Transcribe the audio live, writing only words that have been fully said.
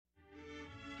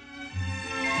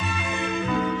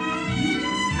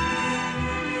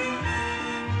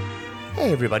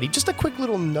Hey everybody, just a quick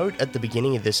little note at the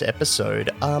beginning of this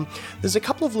episode. There's a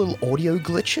couple of little audio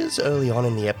glitches early on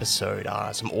in the episode,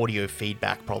 some audio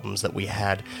feedback problems that we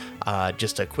had.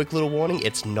 Just a quick little warning,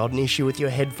 it's not an issue with your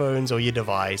headphones or your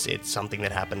device, it's something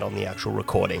that happened on the actual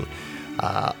recording.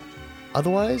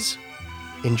 Otherwise,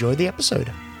 enjoy the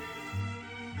episode.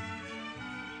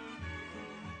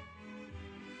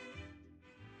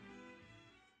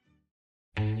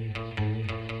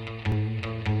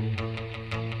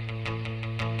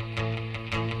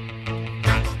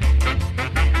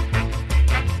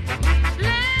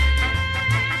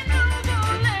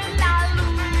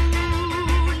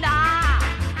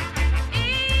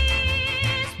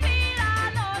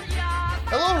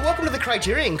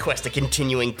 Criterion Quest, a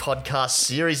continuing podcast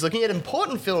series looking at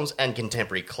important films and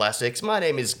contemporary classics. My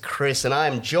name is Chris, and I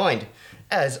am joined,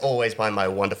 as always, by my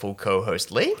wantful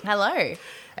co-host Lee. Hello.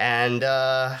 And,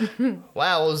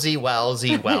 wowza.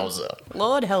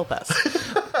 Lord help us.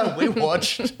 We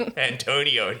watched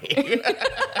Antonioni.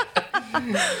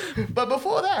 But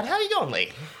before that, how are you going,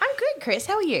 Lee? I'm good, Chris.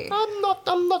 How are you?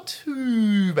 I'm not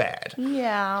too bad.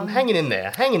 Yeah. I'm hanging in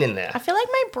there. I feel like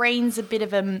my brain's a bit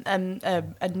of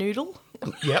a noodle.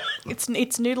 Yep. It's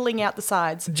noodling out the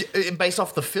sides. Based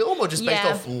off the film or just based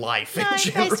off life in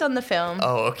general? Based on the film.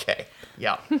 Oh, okay.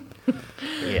 Yeah.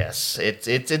 Yes, it's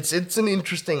an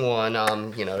interesting one.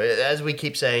 As we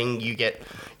keep saying,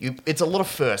 it's a lot of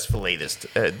firsts for Lee this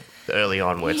early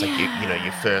on, where it's like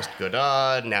you first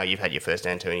Godard, now you've had your first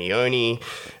Antonioni,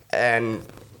 and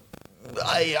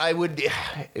I would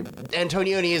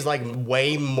Antonioni is like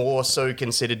way more so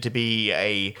considered to be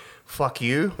a fuck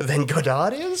you than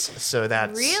Godard is. So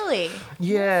that's really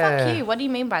yeah. Fuck you. What do you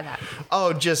mean by that?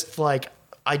 Oh, just like,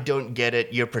 I don't get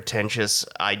it. You're pretentious.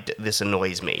 This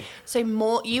annoys me. So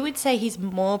you would say he's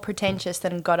more pretentious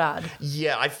than Godard?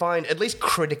 Yeah, I find, at least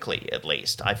critically,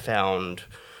 I found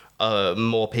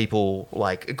more people,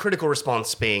 like, a critical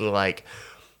response being like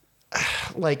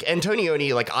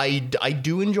Antonioni, like, I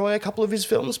do enjoy a couple of his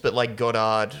films, but like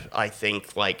Godard, I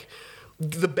think, like,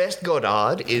 the best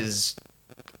Godard is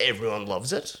everyone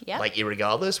loves it, like,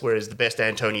 irregardless, whereas the best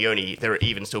Antonioni, there are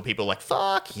even still people like,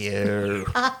 fuck you.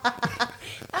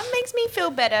 That makes me feel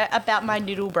better about my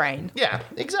noodle brain. Yeah,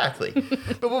 exactly.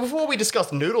 But before we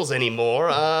discuss noodles anymore,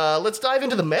 let's dive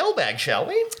into the mailbag, shall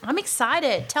we? I'm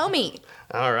excited. Tell me.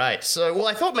 All right. So,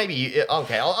 I thought maybe I'll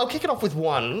kick it off with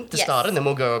one to start, and then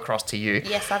we'll go across to you.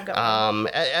 Yes, I've got one.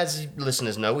 As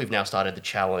listeners know, we've now started the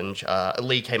challenge.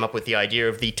 Lee came up with the idea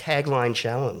of the tagline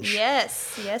challenge.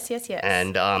 Yes.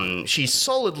 And she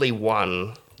solidly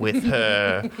won with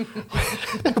her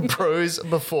pros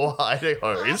before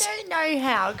Idaho's. I don't know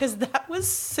how, because that was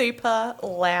super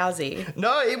lousy.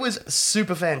 No, it was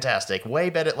super fantastic. Way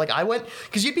better. Like, I went,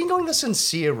 because you'd been going the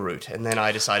sincere route, and then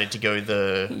I decided to go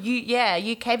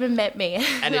you came and met me.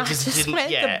 And it just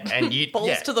didn't,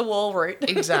 balls to the wall route.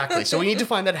 Exactly. So we need to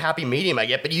find that happy medium, I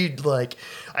get. But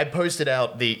I posted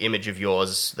out the image of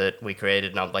yours that we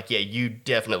created, and I'm like, yeah, you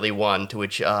definitely won, to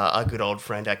which our good old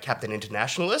friend, Captain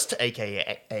Internationalist,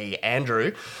 aka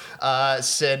Andrew,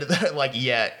 said that, like,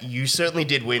 yeah, you certainly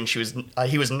did win.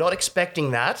 He was not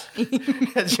expecting that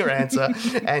as your answer,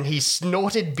 and he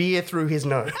snorted beer through his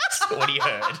nose when he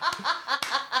heard.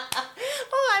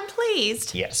 Oh, I'm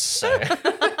pleased. Yes. So. Yeah.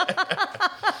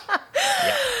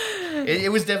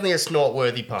 It was definitely a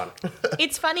snort-worthy pun.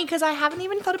 It's funny because I haven't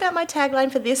even thought about my tagline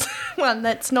for this one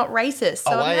that's not racist,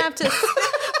 so I'm going to have to...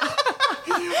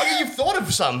 Okay, you've thought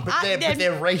of some, but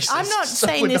they're racist. I'm not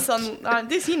saying this on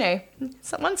this,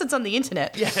 once it's on the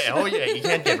internet. Yeah, you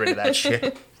can't get rid of that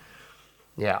shit.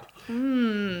 Yeah.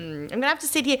 I'm going to have to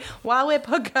sit here while we're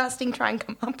podcasting, try and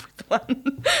come up with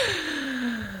one.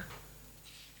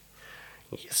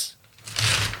 Yes.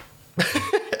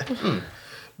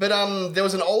 But there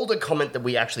was an older comment that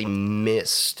we actually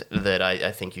missed that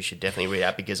I think you should definitely read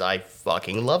out because I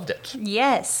fucking loved it.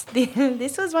 Yes.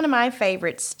 This was one of my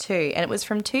favourites too, and it was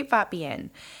from Tout Va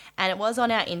Bien, and it was on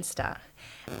our Insta.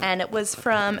 And it was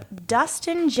from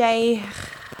Dustin J.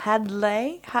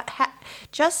 Hadley.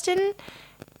 Justin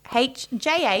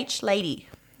J.H. Lady.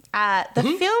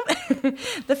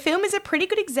 The film is a pretty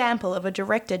good example of a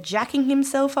director jacking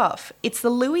himself off. It's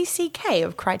the Louis C.K.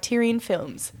 of Criterion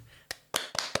Films.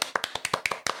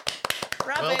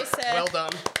 Bravo, sir. Well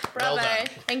done. Bravo. Well done.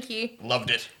 Thank you.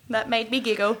 Loved it. That made me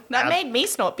giggle. That made me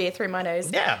snort beer through my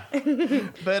nose. Yeah.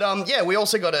 But, we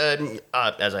also got,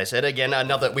 as I said, again,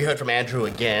 we heard from Andrew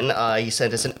again. He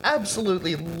sent us an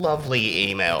absolutely lovely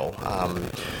email.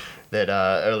 That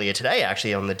earlier today,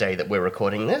 actually, on the day that we're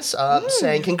recording this,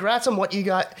 saying congrats on what you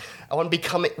got on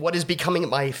what is becoming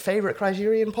my favorite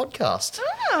Criterion podcast,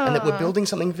 and that we're building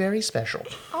something very special.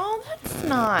 Oh, that's That's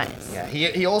nice. Yeah,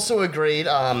 he also agreed.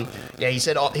 He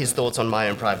said his thoughts on My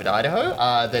Own Private Idaho.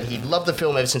 That he loved the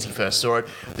film ever since he first saw it.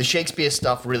 The Shakespeare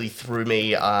stuff really threw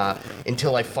me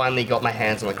until I finally got my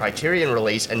hands on the Criterion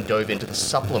release and dove into the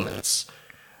supplements.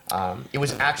 It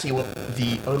was actually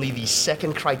only the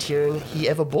second Criterion he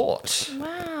ever bought.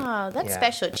 Wow, that's Yeah.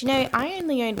 special. Do you know, I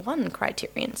only owned one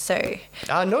Criterion, so...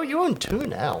 No, you own two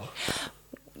now.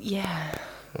 Yeah.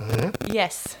 Uh-huh.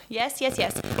 Yes.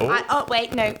 Oh.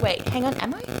 Wait, hang on,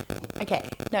 am I? Okay,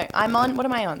 no, I'm on, what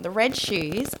am I on? The Red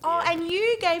Shoes. Oh, and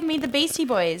you gave me the Beastie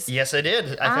Boys. Yes, I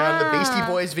did. I found the Beastie Ah.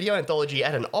 Boys video anthology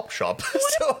at an op shop.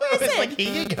 So I was present. like,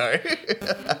 here you go.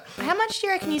 How much do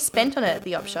you reckon you spent on it at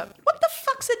the op shop? What the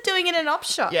fuck's it doing in an op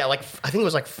shop? Yeah, like, I think it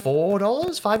was like $4,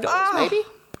 $5 Oh. maybe.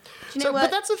 Do you know what?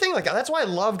 But that's the thing, like, that's why I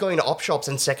love going to op shops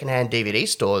and secondhand DVD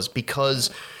stores, because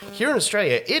here in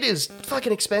Australia, it is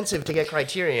fucking expensive to get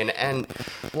Criterion, and,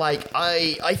 like,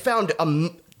 I found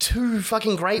two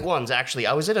fucking great ones, actually.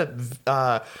 I was at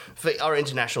for our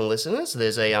international listeners,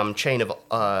 there's a chain of,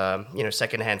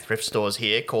 secondhand thrift stores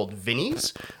here called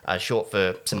Vinnie's, short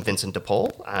for St. Vincent de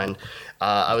Paul, and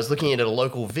I was looking at a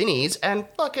local Vinnie's and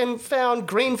fucking found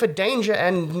Green for Danger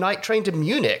and Night Train to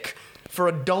Munich for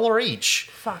 $1 each.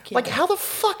 Fuck yeah. Like, how the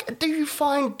fuck do you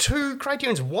find two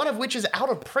Criterions, one of which is out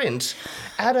of print,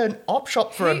 at an op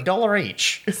shop for $1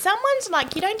 each? Someone's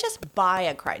like, you don't just buy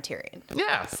a Criterion.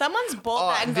 Yeah. Someone's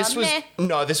bought that and this gone, was meh.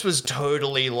 no, this was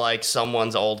totally like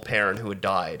someone's old parent who had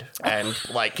died, and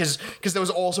like because there was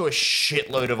also a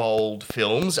shitload of old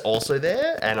films also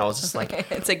there, and I was just like,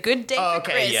 It's a good day oh, for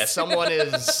okay, Chris. yeah, someone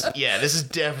is, yeah, this is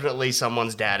definitely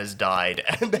someone's dad has died,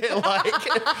 and they're like,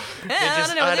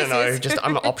 I don't know, just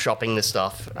I'm op shopping this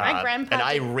stuff, My grandpa and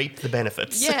I did- reap the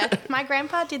benefits. Yeah, my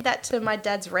grandpa did that to my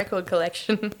dad's record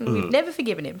collection. We've never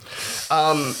forgiven him.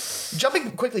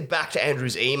 Jumping quickly back to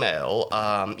Andrew's email,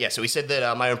 so he said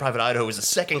that My Own Private Idaho was the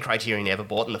second Criterion he ever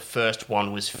bought, and the first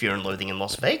one was Fear and Loathing in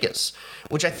Las Vegas,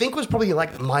 which I think was probably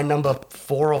like my number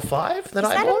 4 or 5 that Is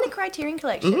I that bought. in the Criterion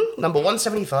collection? Number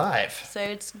 175. So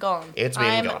it's gone. It's been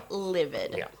I'm gone.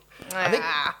 livid. Yeah. I think,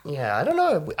 Ah. yeah, I don't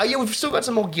know. Yeah, we've still got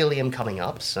some more Gilliam coming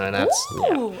up, so that's,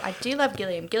 yeah. Ooh, I do love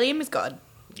Gilliam. Gilliam is God.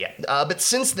 Yeah, but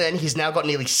since then, he's now got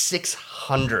nearly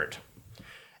 600.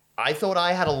 I thought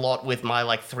I had a lot with my,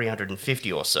 like,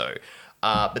 350 or so.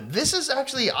 But this is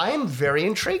actually, I am very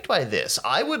intrigued by this.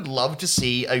 I would love to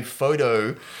see a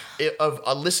photo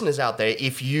of listeners out there,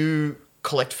 if you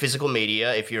collect physical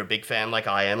media, if you're a big fan like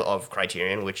I am of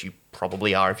Criterion, which you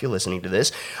probably are if you're listening to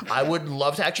this, I would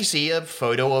love to actually see a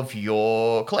photo of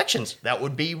your collections. That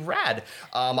would be rad.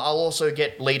 I'll also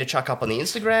get Lee to chuck up on the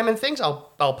Instagram and things.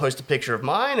 I'll post a picture of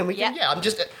mine, and we can, Yeah. I'm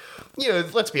just,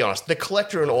 let's be honest, the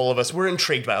collector and all of us, we're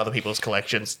intrigued by other people's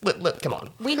collections. Come on.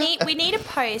 We need a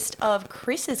post of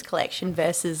Chris's collection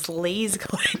versus Lee's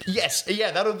collection Yes,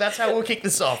 yeah, that's how we'll kick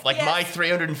this off. Like, Yes. my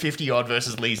 350 odd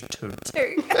versus Lee's 2.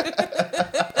 too.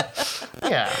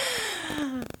 Yeah.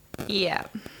 Yeah.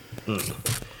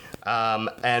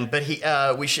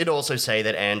 But we should also say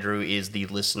that Andrew is the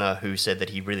listener who said that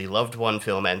he really loved one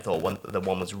film and thought the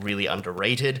one was really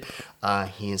underrated.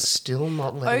 He is still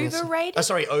not letting us... Overrated?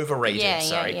 Sorry, overrated, Yeah,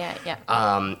 sorry.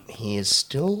 yeah. He is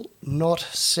still not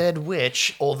said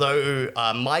which, although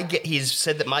he's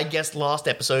said that my guest last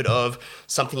episode of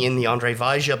something in the Andre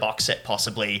Vajja box set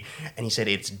possibly, and he said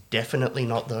it's definitely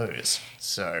not those.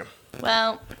 So...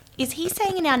 Well, is he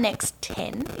saying in our next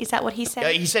 10? Is that what he's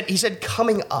saying? he said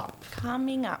coming up.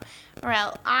 Coming up.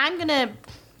 Well, I'm going to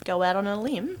go out on a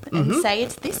limb and say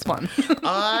it's this one.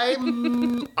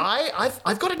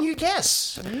 I've got a new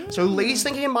guess. So Lee's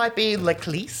thinking it might be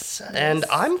Leclise, and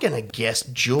I'm gonna guess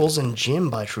Jules and Jim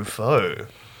by Truffaut.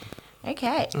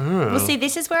 Okay. Well, see,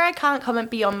 this is where I can't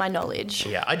comment beyond my knowledge.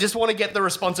 Yeah, I just want to get the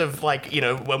response of, like,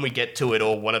 when we get to it,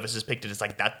 or one of us has picked it, it's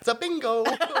like, that's a bingo, or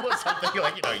something,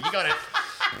 like, you got it.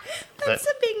 That's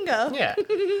a bingo. Yeah.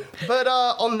 But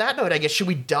on that note, I guess, should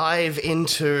we dive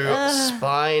into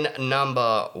spine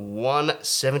number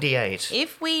 178?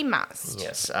 If we must.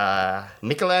 Yes,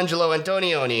 Michelangelo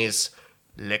Antonioni's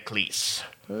Leclise.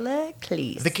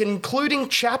 Leclise. The concluding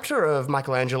chapter of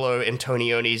Michelangelo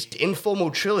Antonioni's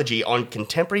informal trilogy on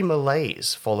contemporary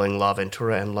malaise following La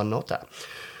Ventura and La Nota.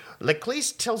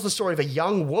 Leclise tells the story of a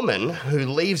young woman who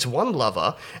leaves one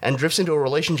lover and drifts into a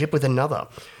relationship with another.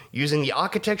 Using the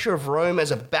architecture of Rome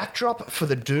as a backdrop for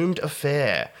the doomed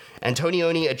affair,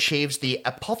 Antonioni achieves the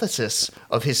apotheosis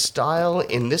of his style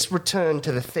in this return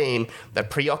to the theme that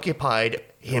preoccupied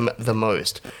him the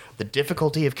most: the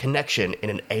difficulty of connection in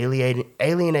an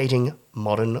alienating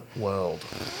modern world.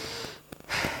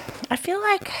 I feel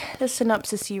like the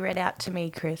synopsis you read out to me,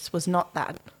 Chris, was not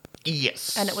that.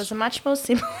 Yes. And it was a much more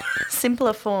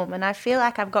simpler form. And I feel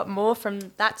like I've got more from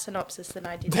that synopsis than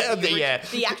I did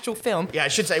the actual film. Yeah, I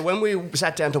should say, when we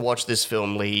sat down to watch this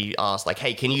film, Lee asked, like,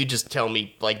 hey, can you just tell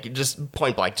me, like, just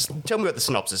point blank, just tell me what the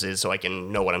synopsis is so I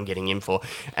can know what I'm getting in for.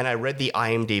 And I read the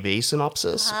IMDb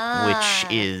synopsis,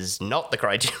 which is not the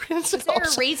Criterion synopsis. Is there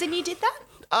a reason you did that?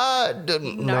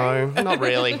 No, not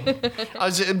really. I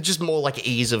was just more like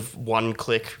ease of one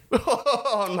click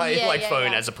on my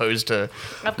phone as opposed to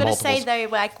I've got multiples. to say, though,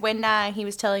 like, when he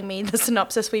was telling me the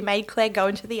synopsis, we made Claire go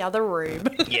into the other room.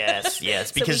 Yes, so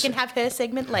because we can have her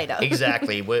segment later.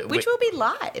 Exactly. Which will be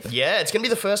live. Yeah, it's going to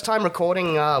be the first time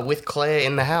recording with Claire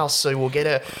in the house, so we'll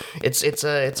get it's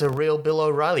a real Bill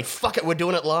O'Reilly. Fuck it, we're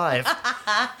doing it live.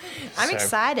 I'm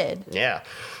excited. Yeah.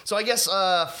 So I guess,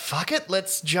 fuck it,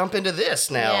 let's jump into this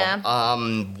now. Yeah.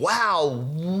 Wow,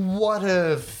 what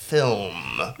a film.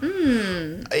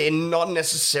 Not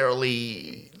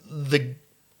necessarily the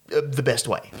best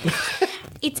way.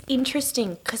 It's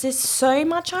interesting because there's so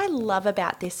much I love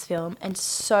about this film and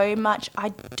so much I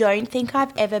don't think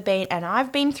I've ever been, and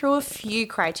I've been through a few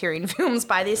Criterion films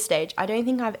by this stage, I don't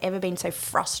think I've ever been so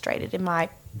frustrated in my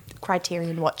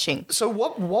Criterion watching. So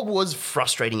what was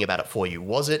frustrating about it for you?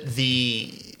 Was it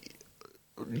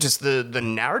just the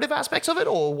narrative aspects of it,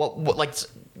 or what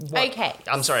Okay.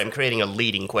 I'm sorry, I'm creating a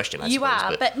leading question, I You suppose.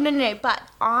 are, but no. But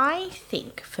I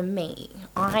think for me,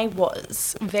 I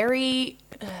was very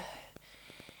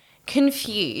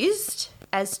confused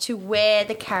as to where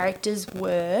the characters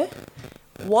were,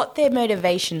 what their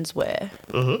motivations were,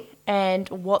 and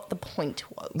what the point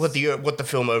was. What the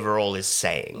film overall is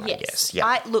saying, Yes. I guess.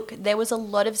 Yeah. Look, there was a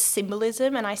lot of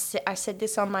symbolism, and I said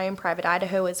this on my own Private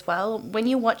Idaho as well. When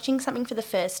you're watching something for the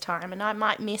first time, and I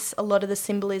might miss a lot of the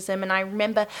symbolism, and I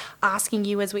remember asking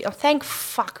you as thank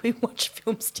fuck we watch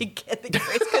films together,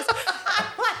 Chris, because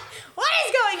I'm like, what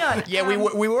is going on? Yeah,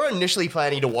 we were initially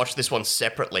planning to watch this one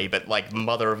separately, but like,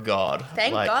 mother of God.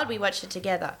 Thank God we watched it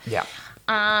together. Yeah.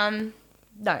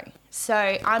 No. So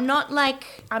I'm not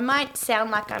like, I might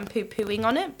sound like I'm poo-pooing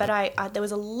on it, but I there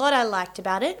was a lot I liked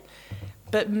about it,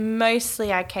 but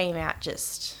mostly I came out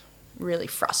just really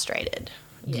frustrated.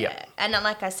 Yeah. And then,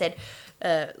 like I said,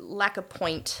 lack of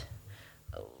point,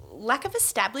 lack of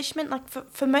establishment. Like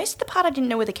for most of the part, I didn't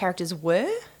know where the characters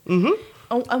were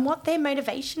and what their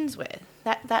motivations were.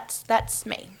 That's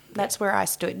me. That's where I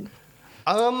stood.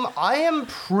 I am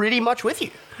pretty much with you.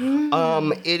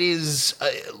 It is,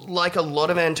 like a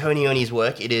lot of Antonioni's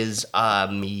work, it is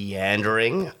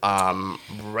meandering.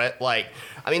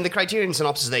 The Criterion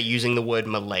synopsis, they're using the word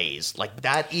malaise. Like,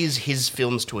 that is his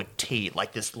films to a T.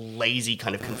 Like, this lazy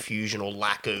kind of confusion or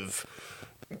lack of...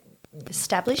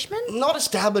 Establishment? Not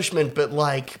establishment, but,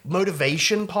 like,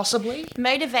 motivation, possibly?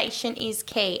 Motivation is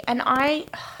key. And all right,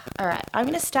 I'm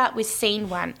going to start with scene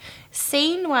one.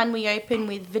 Scene one, we open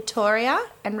with Vittoria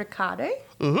and Ricardo.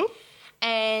 Mm-hmm.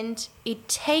 And it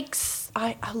takes,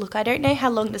 I don't know how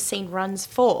long the scene runs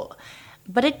for,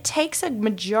 but it takes a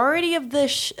majority of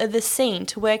the scene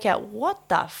to work out what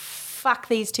the fuck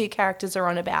these two characters are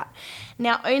on about.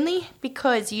 Now, only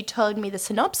because you told me the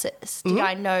synopsis did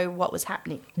I know what was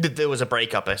happening. That there was a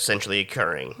breakup essentially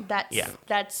occurring. That's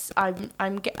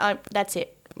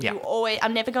it. Yeah.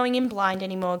 I'm never going in blind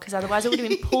anymore, because otherwise I would have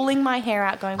been pulling my hair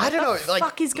out going, what the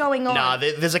fuck is going on? Nah,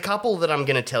 there's a couple that I'm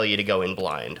going to tell you to go in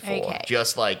blind for. Okay.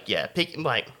 Just like, yeah.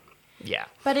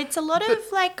 But it's a lot of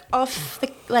off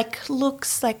the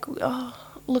looks,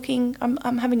 looking.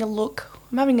 I'm having a look.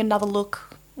 I'm having another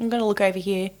look. I'm going to look over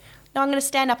here. No, I'm going to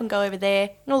stand up and go over there. I'm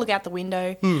going to look out the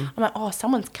window. I'm like, oh,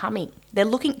 someone's coming. They're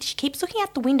looking. She keeps looking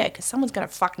out the window because someone's going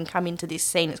to fucking come into this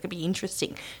scene. It's going to be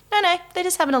interesting. No, they're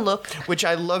just having a look. Which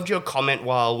I loved your comment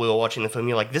while we were watching the film.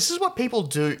 You're like, this is what people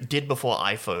did before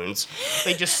iPhones.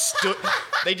 They just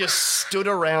stood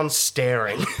around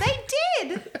staring. They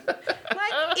did.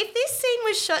 If this scene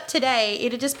was shot today,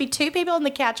 it'd just be two people on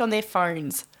the couch on their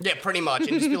phones. Yeah, pretty much.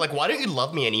 And just be like, why don't you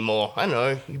love me anymore? I don't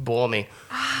know. You bore me.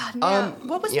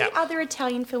 What was the other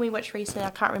Italian film we watched recently? I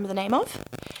can't remember the name of.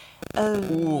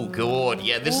 Oh, God.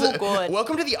 Yeah, this is God.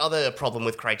 Welcome to the other problem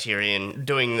with Criterion,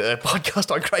 doing a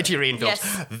podcast on Criterion films.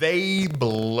 Yes. They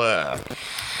blur.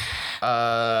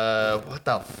 What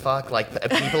the fuck? Like,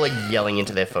 people are yelling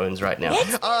into their phones right now.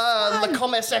 La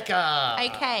Come Secca.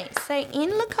 Okay, so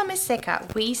in La Come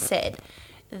Secca, we said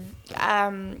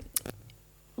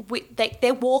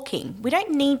they're walking. We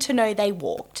don't need to know they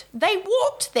walked. They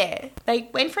walked there. They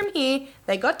went from here.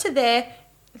 They got to there.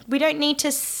 We don't need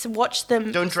to watch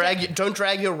them. Don't drag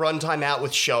your runtime out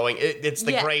with showing. It's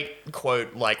the great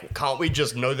quote. Like, can't we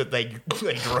just know that they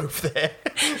drove there?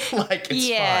 Like, it's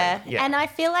fine. Yeah. And I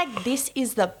feel like this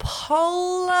is the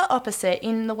polar opposite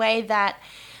in the way that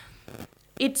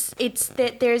it's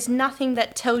that there's nothing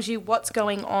that tells you what's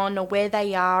going on or where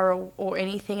they are or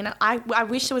anything. And I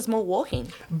wish there was more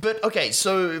walking. But, okay,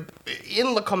 so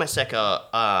in La Coma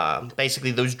Seca, basically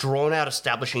those drawn-out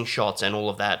establishing shots and all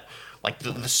of that, like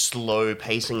the slow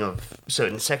pacing of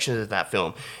certain sections of that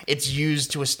film, it's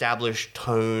used to establish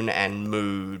tone and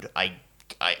mood,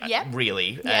 Yep.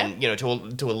 really, Yeah. and,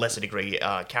 to a lesser degree,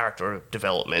 character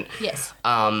development. Yes.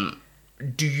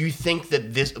 Do you think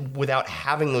that this, without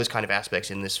having those kind of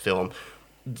aspects in this film,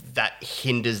 that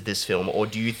hinders this film, or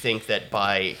do you think that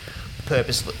by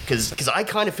purposely, because I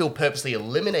kind of feel purposely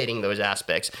eliminating those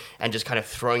aspects and just kind of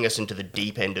throwing us into the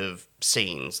deep end of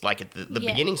scenes, like at the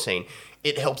Yeah. beginning scene,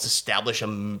 it helps establish a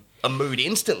mood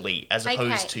instantly as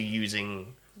opposed Okay. to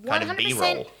using kind of 100%.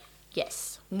 B-roll.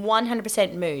 Yes,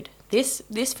 100% mood. This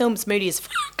film's moody as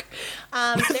fuck.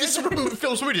 This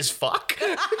film's mood is fuck.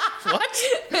 What?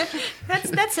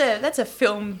 That's a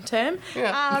film term.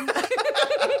 Yeah.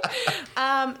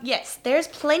 Yes, there's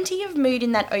plenty of mood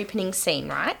in that opening scene,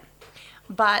 right?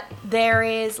 But there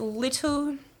is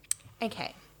little.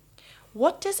 Okay,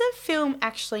 what does a film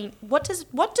actually? What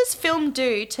does film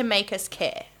do to make us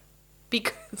care?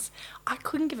 Because I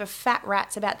couldn't give a fat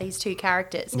rat's about these two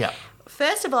characters. Yeah.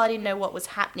 First of all, I didn't know what was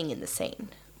happening in the scene.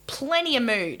 Plenty of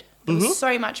mood. There was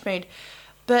so much mood.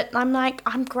 But I'm like,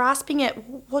 I'm grasping at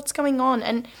what's going on.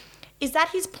 And is that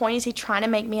his point? Is he trying to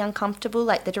make me uncomfortable?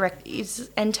 Like is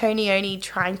Antonioni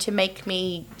trying to make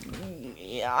me,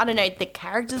 I don't know, the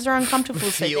characters are uncomfortable,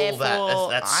 so Feel therefore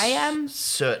that's I am?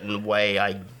 certain way,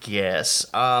 I guess.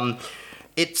 I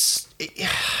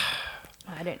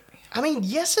don't. I mean,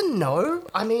 yes and no.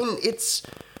 I mean, it's...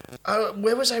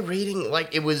 where was I reading?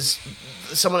 Like, it was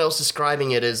someone else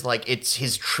describing it as, like, it's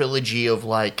his trilogy of,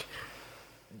 like,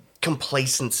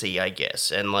 complacency, I guess.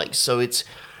 And, like, so it's...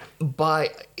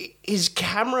 by his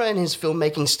camera and his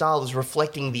filmmaking style is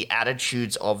reflecting the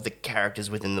attitudes of the characters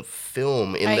within the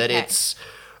film in that Okay. it's...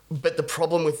 But the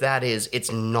problem with that is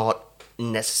it's not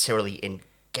necessarily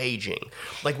engaging.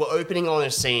 Like, we're opening on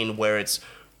a scene where it's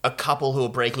a couple who are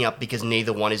breaking up because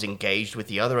neither one is engaged with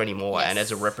the other anymore, Yes. and as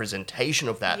a representation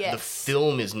of that, the Yes.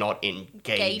 film is not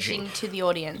engaging. Engaging to the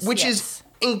audience. Which yes.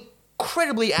 is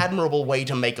incredibly admirable way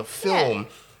to make a film.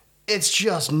 It's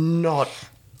just not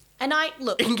And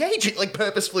look, engaging, like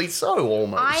purposefully so,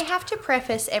 almost. I have to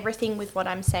preface everything with what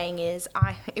I'm saying is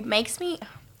it makes me,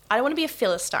 I don't want to be a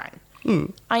Philistine.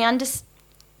 I understand,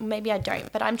 maybe I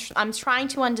don't, but I'm trying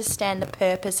to understand the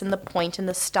purpose and the point and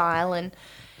the style and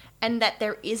that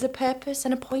there is a purpose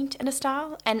and a point and a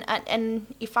style. And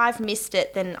if I've missed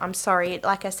it, then I'm sorry.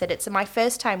 Like I said, it's my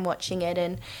first time watching it,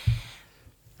 and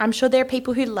I'm sure there are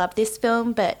people who love this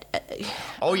film, but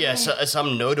Oh yeah,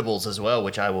 some notables as well,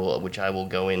 which I will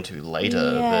go into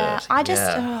later. yeah, but, I just.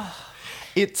 yeah.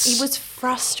 It It was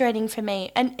frustrating for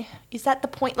me. And is that the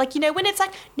point? Like, when it's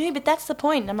like, no, but that's the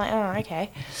point. I'm like, oh,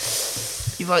 okay.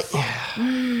 like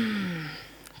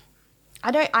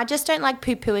I just don't like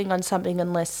poo-pooing on something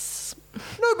unless...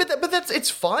 no, but that's it's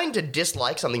fine to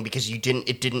dislike something because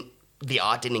the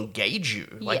art didn't engage you.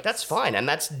 Like Yes. that's fine, and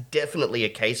that's definitely a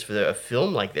case for a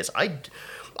film like this. I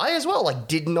as well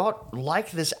did not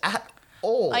like this at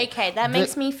all. Okay, that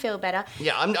makes me feel better.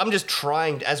 Yeah, I'm just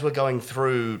trying, as we're going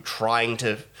through, trying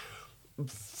to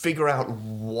figure out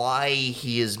why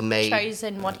he is made...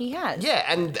 Chosen what he has. Yeah,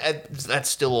 and that's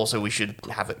still also, we should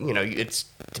have it, it's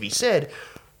to be said,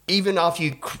 even after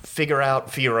you figure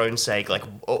out for your own sake, like,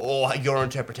 or your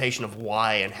interpretation of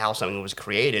why and how something was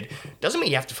created, doesn't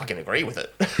mean you have to fucking agree with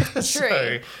it.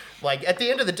 So, like, at the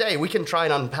end of the day, we can try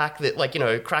and unpack that, like,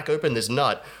 crack open this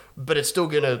nut, but it's still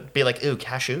gonna be like, ooh,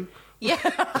 cashew. Yeah.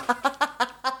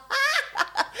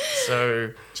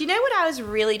 So... Do you know what I was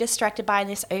really distracted by in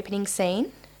this opening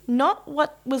scene? Not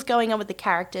what was going on with the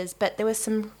characters, but there were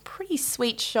some pretty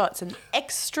sweet shots and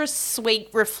extra sweet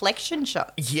reflection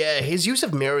shots. Yeah, his use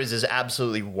of mirrors is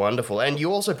absolutely wonderful. And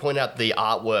you also point out the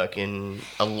artwork in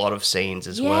a lot of scenes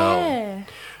as well.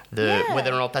 Yeah.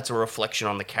 Whether or not that's a reflection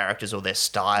on the characters or their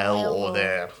style or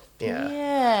their... Yeah.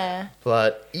 Yeah.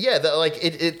 But, yeah,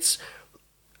 it's...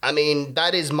 I mean,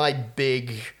 that is my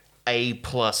big A+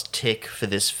 tick for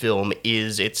this film,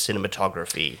 is its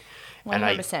cinematography.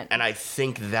 100%. And I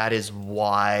think that is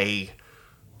why,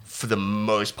 for the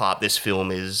most part, this film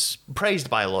is praised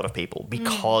by a lot of people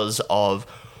because of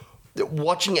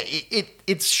watching it.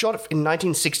 It's shot in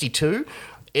 1962.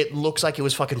 It looks like it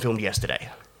was fucking filmed yesterday.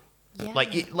 Yeah.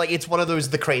 Like it's one of those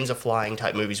the cranes are flying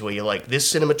type movies where you're like,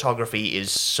 this cinematography is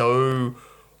so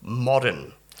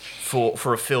modern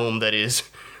for a film that is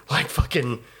like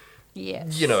fucking,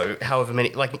 Yes. however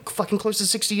many, like fucking close to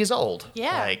 60 years old.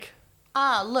 Yeah. Like,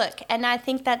 Look, and I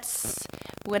think that's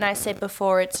when I said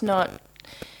before, it's not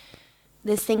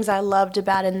there's things I loved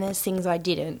about it and there's things I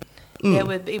didn't.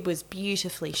 It was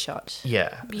beautifully shot.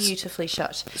 Yeah. Beautifully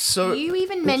shot. So you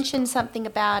even mentioned something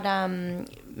about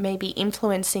maybe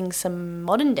influencing some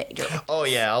modern day drama. Oh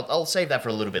yeah, I'll save that for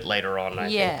a little bit later on. I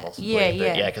think possibly.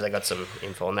 Yeah, because I got some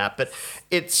info on that. But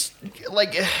it's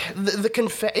like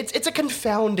it's a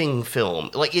confounding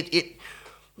film. Like it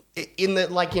in the,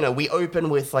 like, you know, we open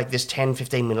with like this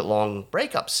 10-15 minute long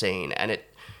breakup scene, and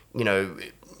it, you know,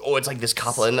 or it's like this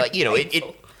couple, and like, you know,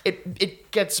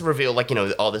 it gets revealed, like, you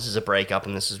know, oh, this is a breakup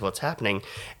and this is what's happening.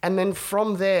 And then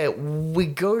from there, we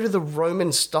go to the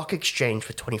Roman Stock Exchange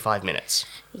for 25 minutes.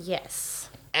 Yes.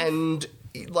 And,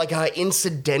 like, I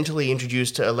incidentally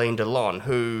introduced to Alain Delon,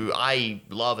 who I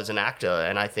love as an actor,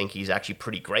 and I think he's actually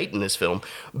pretty great in this film.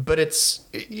 But it's...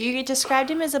 You described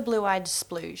him as a blue-eyed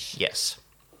splooge. Yes.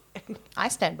 I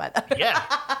stand by that. Yeah,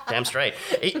 damn straight.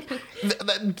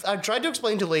 I tried to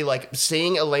explain to Lee, like,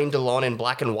 seeing Alain Delon in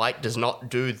black and white does not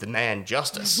do the man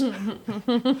justice.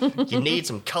 You need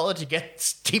some color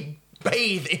to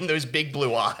bathe in those big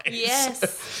blue eyes.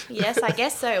 Yes, I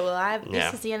guess so. Well,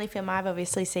 this is the only film I've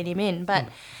obviously seen him in. But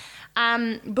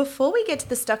before we get to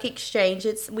the stock exchange,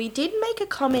 we did make a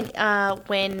comment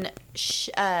when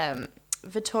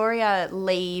Vittoria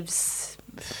leaves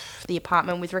the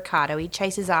apartment with Ricardo. He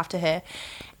chases after her,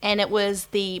 and it was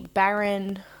the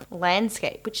barren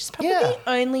landscape, which is probably the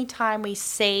only time we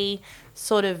see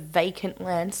sort of vacant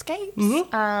landscapes.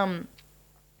 Mm-hmm.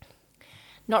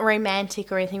 Not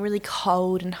romantic or anything, really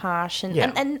cold and harsh.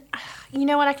 And you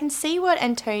know what? I can see what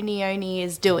Antonioni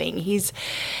is doing. He's...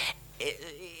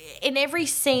 In every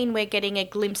scene, we're getting a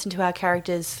glimpse into our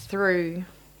characters through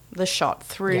the shot,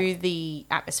 through the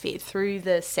atmosphere, through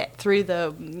the set, through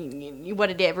the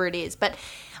whatever it is. But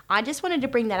I just wanted to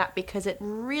bring that up because it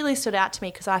really stood out to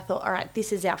me, because I thought, all right,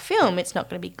 this is our film. It's not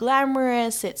going to be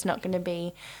glamorous. It's not going to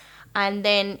be... And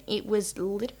then it was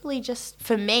literally just,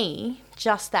 for me,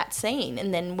 just that scene.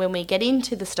 And then when we get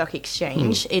into the stock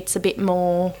exchange, it's a bit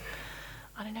more...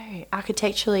 I don't know,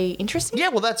 architecturally interesting? Yeah,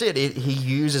 well, that's it. He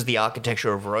uses the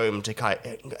architecture of Rome to kind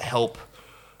of help,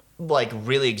 like,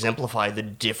 really exemplify the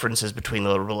differences between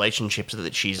the relationships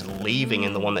that she's leaving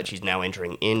and the one that she's now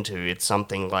entering into. It's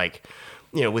something like,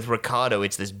 you know, with Ricardo,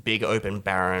 it's this big, open,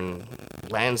 barren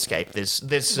landscape. There's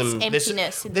some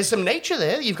emptiness. There's some nature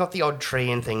there. You've got the odd tree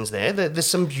and things there. There's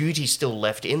some beauty still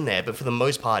left in there, but for the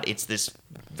most part, it's this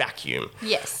vacuum.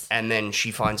 Yes. And then she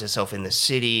finds herself in the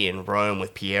city in Rome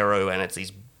with Piero, and it's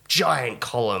these giant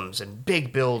columns and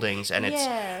big buildings, and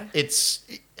it's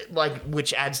like,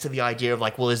 which adds to the idea of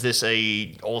like, well, is this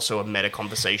also a meta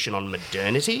conversation on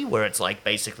modernity, where it's like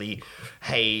basically,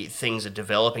 hey, things are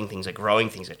developing, things are growing,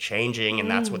 things are changing,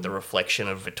 and that's what the reflection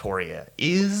of Vittoria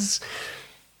is.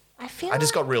 I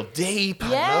just got real deep.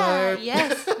 Yeah,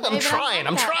 yes. I'm trying,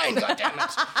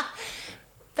 goddammit.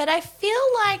 But I feel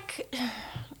like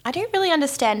I don't really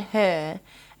understand her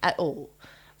at all.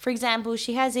 For example,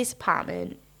 she has this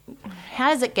apartment.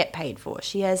 How does it get paid for?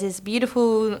 She has this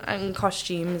beautiful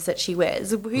costumes that she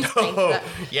wears. Who's paying for that?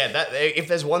 Yeah, if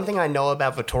there's one thing I know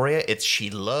about Vittoria, it's she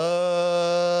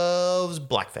loves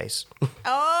blackface.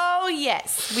 Oh,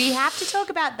 yes. We have to talk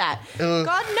about that. God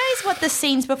knows what the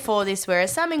scenes before this were.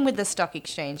 Something with the stock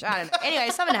exchange. I don't know. Anyway,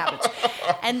 something happens.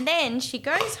 And then she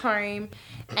goes home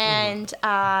and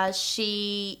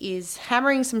she is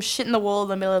hammering some shit in the wall in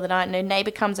the middle of the night, and her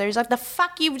neighbour comes over. He's like, the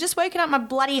fuck, you've just woken up my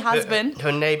bloody husband.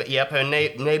 Her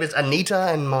neighbours Anita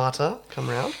and Marta come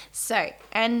around. So,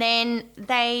 and then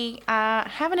they are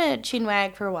having a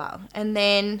chinwag for a while, and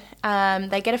then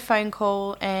they get a phone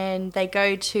call and they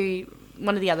go to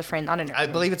one of the other friends, I don't know. I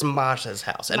believe it's Marta's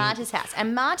house. Marta's house.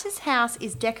 And Marta's house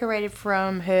is decorated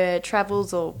from her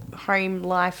travels or home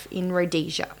life in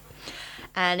Rhodesia.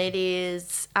 And it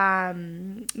is,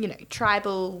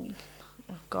 tribal...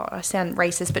 Oh, God, I sound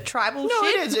racist, but tribal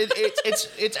shit. No, it is.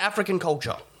 It's African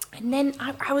culture. And then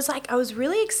I was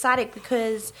really excited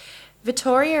because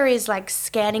Vittoria is, like,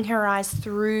 scanning her eyes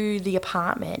through the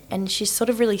apartment, and she's sort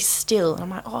of really still. And I'm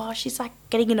like, oh, she's, like,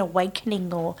 getting an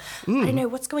awakening, or I don't know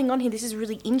what's going on here. This is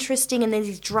really interesting. And then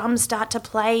these drums start to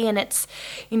play, and it's,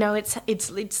 you know,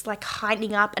 it's like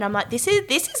heightening up. And I'm like, this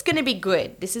is going to be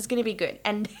good. This is going to be good.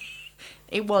 And...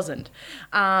 It wasn't.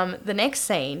 The next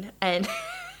scene, and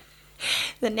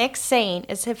the next scene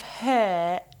is of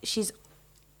her. She's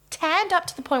tanned up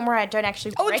to the point where I don't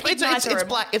actually recognize her.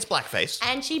 It's blackface.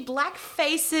 And she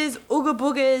blackfaces Ooga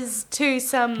Boogers to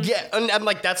some... Yeah, and I'm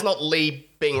like, that's not Lee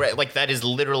being... Like, that is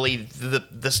literally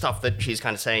the stuff that she's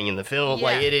kind of saying in the film. Yeah.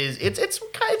 Like, it's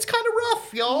kind of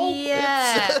rough, y'all.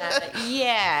 Yeah,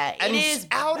 yeah, it is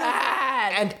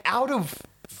bad. Out of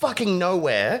fucking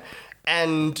nowhere...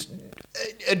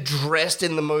 addressed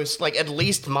in the most, like, at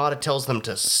least Marta tells them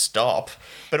to stop,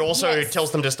 but also Yes.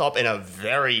 tells them to stop in a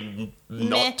very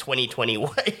not 2020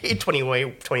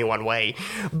 way, 21 way.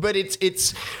 But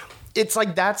it's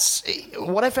like, that's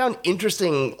what I found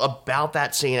interesting about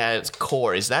that scene at its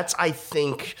core is that's, I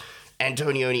think,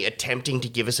 Antonioni attempting to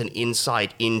give us an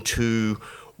insight into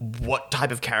what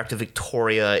type of character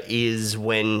Victoria is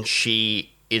when she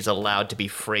is allowed to be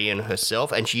free in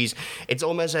herself, and it's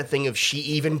almost a thing of she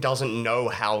even doesn't know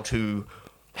how to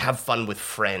have fun with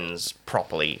friends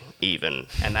properly even,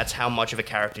 and that's how much of a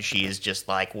character she is. Just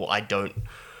like, well, I don't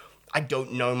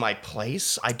know my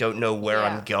place, I don't know where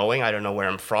I'm going, I don't know where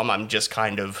I'm from, I'm just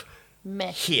kind of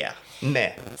Meh. here.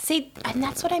 Meh. See, and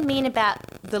that's what I mean about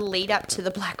the lead up to the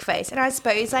blackface. And I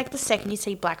suppose, like, the second you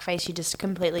see blackface, you just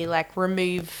completely, like,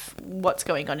 remove what's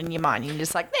going on in your mind. You're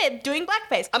just like, they're doing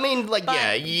blackface. I mean, like,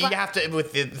 But- you but- have to,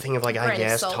 with the thing of, like, I Grain of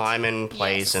guess, salt. time and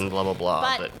place Yes. and blah, blah,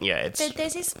 blah. But yeah,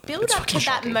 there's this build up to fucking that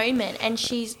shocking. moment, and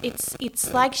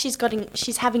it's like she's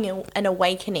having an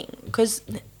awakening. Because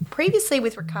previously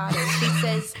with Ricardo, she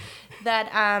says that,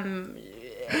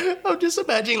 I'm just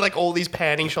imagining, like, all these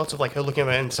panning shots of, like, her looking at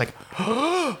me and it's like,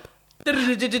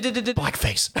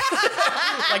 blackface.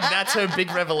 Like, that's her big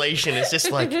revelation. It's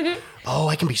just like, oh,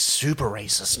 I can be super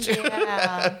racist.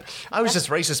 yeah. I was just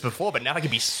racist before, but now I can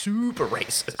be super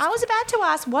racist. I was about to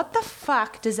ask, what the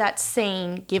fuck does that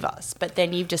scene give us? But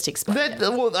then you've just explained it.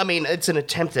 Well, I mean, it's an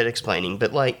attempt at explaining,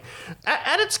 but, like,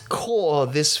 at its core,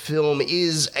 this film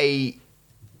is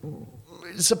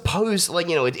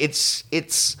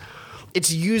it's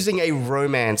using a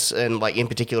romance, and, like, in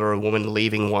particular, a woman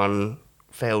leaving one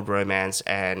failed romance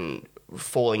and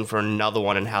falling for another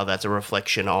one, and how that's a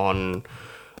reflection on,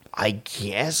 I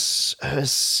guess,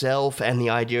 herself and the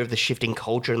idea of the shifting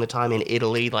culture in the time in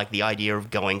Italy, like the idea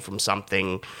of going from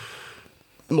something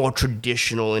more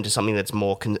traditional into something that's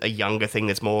more a younger thing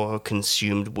that's more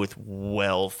consumed with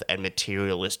wealth and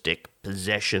materialistic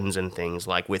possessions and things,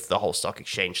 like with the whole stock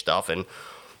exchange stuff, and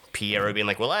Piero being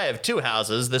like, well, I have 2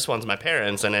 houses, this one's my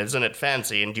parents, and isn't it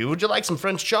fancy, and would you like some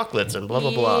French chocolates, and blah,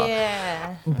 blah, blah.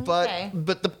 Yeah. But Okay.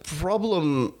 but the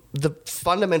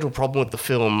fundamental problem with the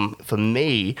film for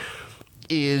me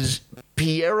is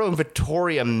Piero and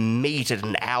Vittoria meet at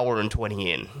an hour and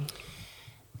 20 in.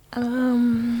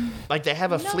 Like, they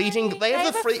have a fleeting. They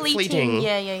have a fleeting.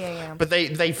 Yeah. But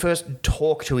they first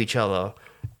talk to each other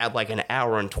at like an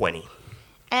hour and 20.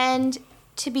 And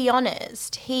to be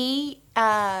honest, he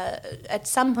at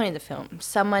some point in the film,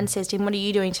 someone says to him, "What are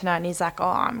you doing tonight?" And he's like, "Oh,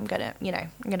 I'm gonna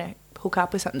hook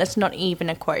up with something." That's not even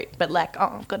a quote, but like,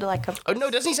 "Oh, I've got to like." Oh no,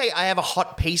 doesn't he say I have a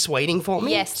hot piece waiting for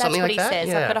me? Yes, that's Something what like he that? says.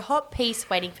 Yeah. I've got a hot piece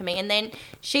waiting for me. And then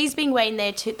she's been waiting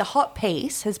there the hot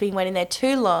piece has been waiting there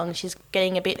too long. She's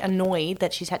getting a bit annoyed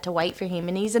that she's had to wait for him.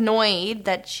 And he's annoyed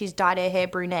that she's dyed her hair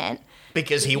brunette.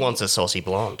 Because he wants a saucy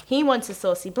blonde. He wants a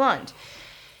saucy blonde.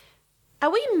 Are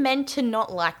we meant to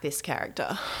not like this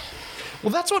character?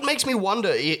 Well, that's what makes me wonder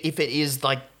if it is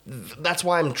like. That's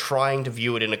why I'm trying to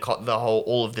view it in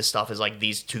all of this stuff as like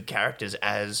these 2 characters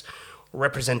as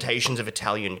representations of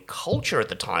Italian culture at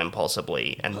the time,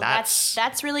 possibly, and that's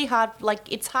That's really hard. Like,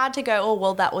 it's hard to go, oh,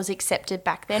 well, that was accepted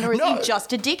back then, or is No. he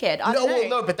just a dickhead? I don't know. well,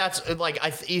 no, but that's like,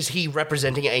 is he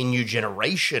representing a new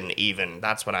generation? Even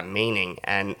that's what I'm meaning,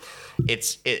 and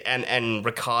and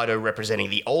Ricardo representing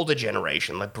the older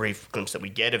generation. Like, brief glimpse that we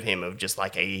get of him of just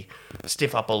like a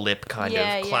stiff upper lip kind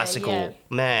of classical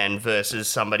man versus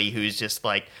somebody who's just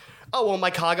like, oh well,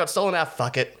 my car got stolen. Ah,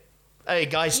 fuck it. Hey,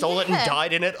 guy stole it and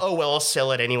died in it. Oh well, I'll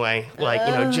sell it anyway.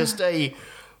 Like, just a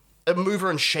mover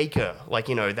and shaker. Like,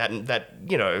 that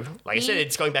like I said,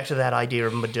 it's going back to that idea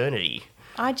of modernity.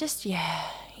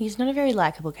 He's not a very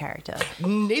likable character.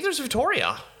 Neither is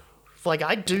Victoria. Like,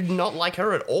 I do not like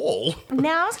her at all.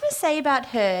 Now, I was going to say about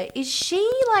her, is she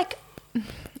like,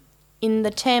 in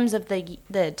the terms of the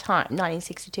time,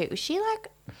 1962, is she like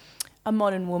a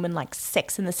modern woman, like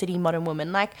Sex and the City modern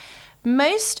woman? Like,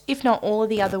 most, if not all of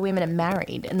the other women are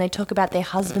married, and they talk about their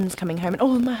husbands coming home and,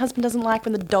 oh, my husband doesn't like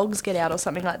when the dogs get out or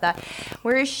something like that.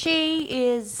 Whereas she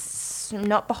is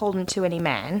not beholden to any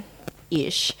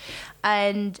man-ish.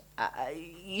 And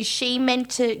is she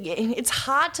meant to... It's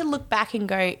hard to look back and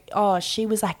go, oh, she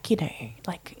was like,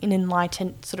 like an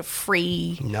enlightened, sort of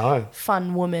free,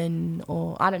 fun woman,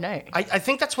 or I don't know. I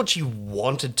think that's what she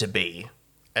wanted to be.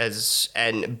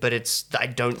 But I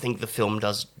don't think the film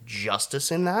does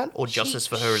justice in that, or justice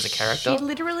for her as a character. She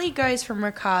literally goes from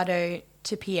Ricardo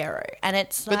to Piero, and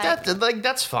it's like... But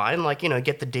that's fine. Like,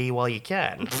 get the D while you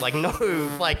can. Like, no,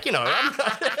 like, I'm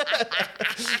not...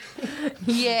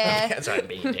 Yeah. Sorry, I'm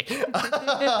being a dick.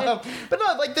 But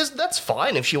no, like, that's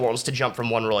fine if she wants to jump from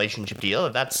one relationship to the other.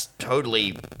 That's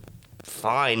totally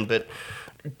fine, but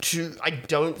I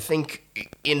don't think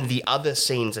in the other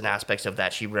scenes and aspects of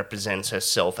that she represents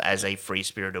herself as a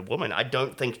free-spirited woman. I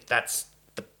don't think that's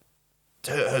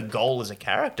her goal as a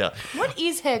character. What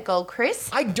is her goal,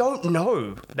 Chris? I don't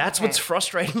know. That's what's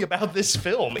frustrating about this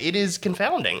film. It is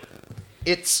confounding.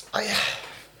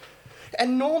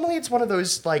 And normally it's one of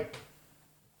those, like,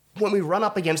 when we run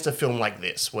up against a film like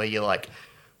this, where you're like,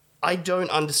 I don't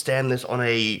understand this on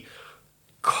a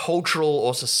cultural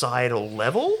or societal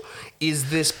level.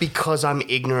 Is this because I'm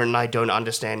ignorant and I don't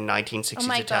understand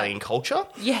 1960s Italian culture?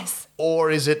 Yes. Or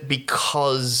is it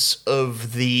because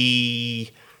of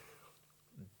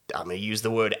I'm going to use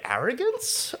the word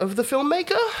arrogance of the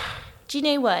filmmaker? Do you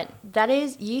know what?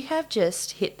 You have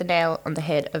just hit the nail on the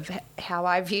head of how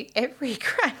I view every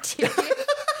criteria.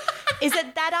 Is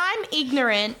it that I'm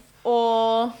ignorant,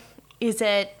 or is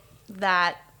it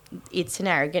that it's an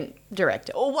arrogant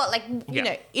director? Or what, like, you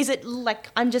know, is it like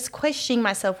I'm just questioning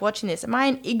myself watching this? Am I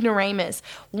an ignoramus?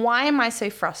 Why am I so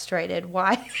frustrated?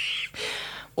 Why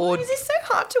is this so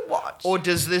hard to watch? Or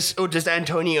does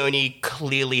Antonioni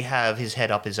clearly have his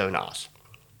head up his own ass?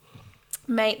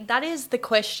 Mate, that is the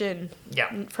question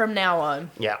from now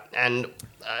on. Yeah, and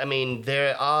I mean,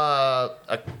 there are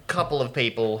a couple of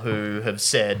people who have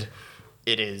said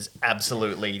it is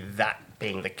absolutely that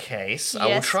being the case. Yes. I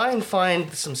will try and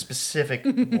find some specific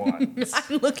ones.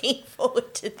 I'm looking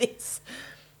forward to this.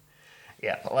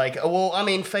 Yeah, like, well, I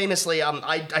mean, famously,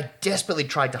 I desperately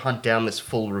tried to hunt down this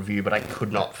full review, but I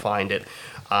could not find it.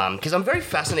 Because I'm very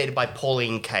fascinated by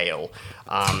Pauline Kael.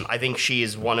 I think she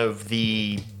is one of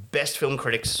the best film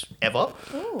critics ever.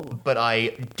 Ooh. But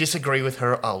I disagree with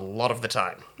her a lot of the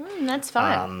time. That's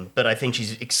fine. But I think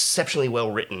she's exceptionally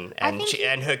well written, and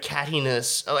and her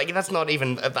cattiness, like, that's not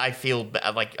even. I feel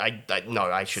like no,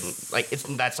 I shouldn't. Like,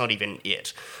 that's not even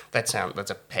it. That's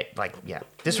a pet. Like,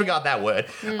 disregard that word.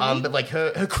 Mm-hmm. But like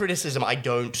her criticism, I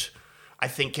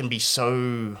think can be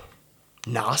so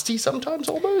nasty sometimes,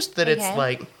 almost that it's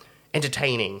like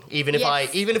entertaining, even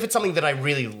if it's something that I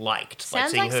really liked.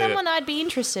 Sounds like someone I'd be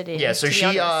interested in. Yeah, so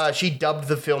she dubbed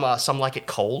the film "Some Like It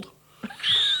Cold."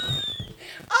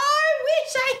 I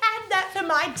wish I had that for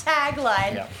my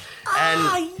tagline. Yeah.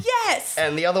 Yes!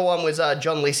 And the other one was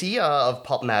John Lissie of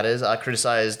Pop Matters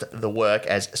criticized the work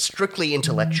as strictly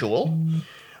intellectual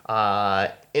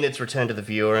in its return to the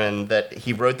viewer, and that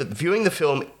he wrote that viewing the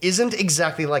film isn't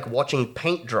exactly like watching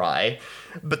paint dry,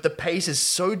 but the pace is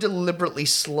so deliberately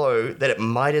slow that it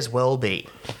might as well be.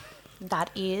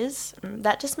 That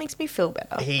just makes me feel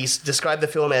better. He's described the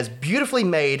film as beautifully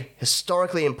made,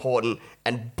 historically important,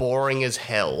 and boring as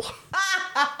hell.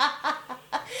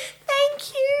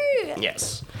 Thank you!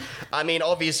 Yes. I mean,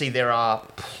 obviously there are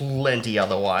plenty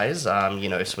otherwise,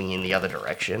 swinging in the other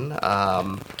direction.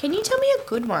 Can you tell me a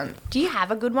good one? Do you have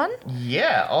a good one?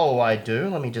 Yeah. Oh, I do.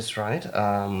 Let me just write.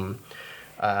 The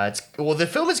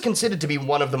film is considered to be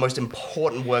one of the most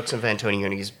important works of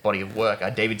Antonioni's body of work.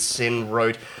 David Sin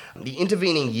wrote, "The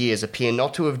intervening years appear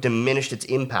not to have diminished its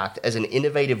impact as an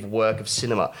innovative work of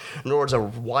cinema, nor as a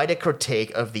wider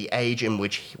critique of the age in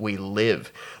which we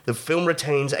live. The film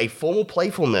retains a formal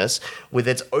playfulness with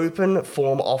its open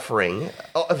form offering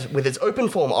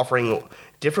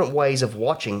different ways of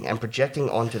watching and projecting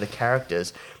onto the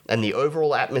characters, and the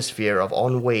overall atmosphere of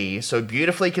ennui, so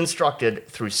beautifully constructed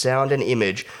through sound and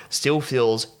image, still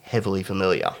feels heavily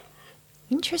familiar."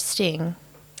 Interesting.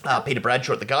 Peter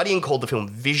Bradshaw at The Guardian called the film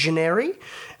visionary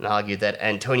and argued that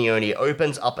Antonioni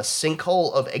opens up a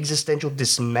sinkhole of existential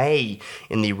dismay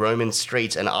in the Roman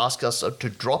streets and asks us to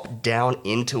drop down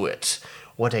into it.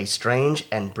 What a strange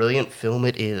and brilliant film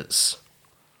it is.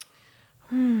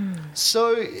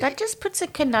 So that just puts a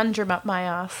conundrum up my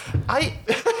ass. I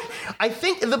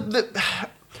think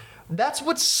that's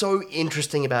what's so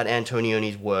interesting about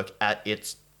Antonioni's work at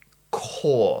its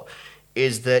core,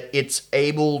 is that it's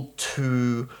able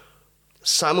to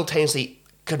simultaneously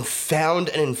confound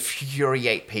and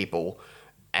infuriate people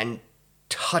and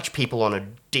touch people on a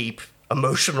deep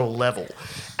emotional level.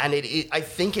 And I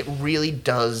think it really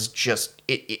does just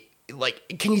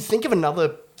can you think of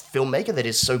another filmmaker that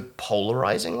is so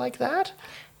polarizing like that?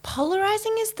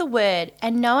 Polarizing is the word,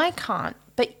 and no, I can't.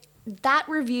 But that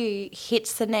review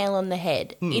hits the nail on the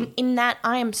head. In that,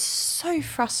 I am so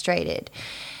frustrated.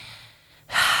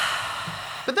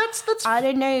 But that's I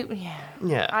don't know.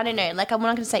 Yeah. I don't know. Like, I'm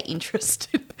not going to say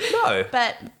interested. No.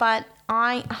 But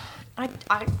I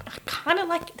kind of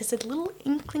like, there's a little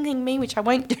inkling in me, which I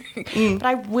won't do, but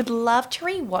I would love to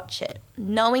rewatch it,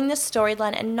 knowing the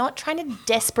storyline and not trying to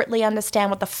desperately understand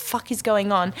what the fuck is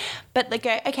going on, but like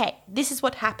go, okay, this is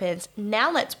what happens.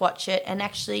 Now let's watch it and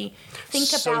actually think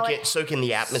about it. Soak in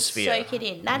the atmosphere. Soak it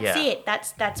in. That's it.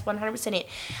 That's 100% it.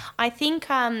 I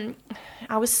think I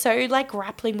was so like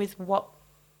grappling with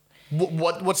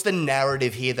What's the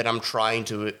narrative here that I'm trying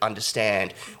to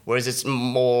understand? Whereas it's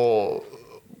more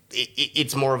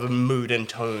of a mood and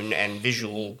tone and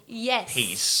visual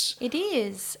piece. It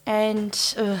is. And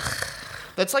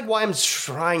that's like why I'm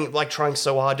trying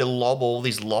so hard to lob all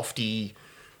these lofty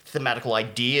thematical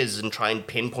ideas and try and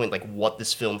pinpoint like what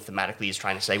this film thematically is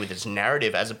trying to say with its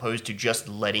narrative, as opposed to just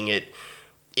letting it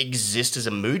exist as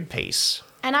a mood piece.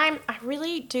 And I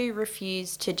really do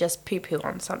refuse to just poo-poo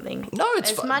on something. No,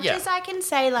 it's as much as I can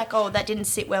say, like, oh, that didn't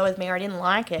sit well with me, or I didn't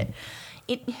like it.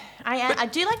 I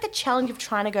do like the challenge of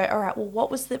trying to go, all right, well, what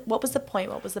was the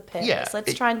point? What was the purpose? Yeah,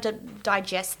 Let's try and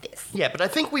digest this. Yeah, but I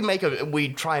think we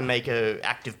try and make a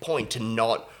active point to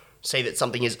not say that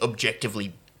something is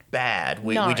objectively bad.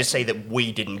 We just say that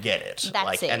we didn't get it.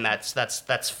 That's it. And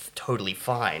that's totally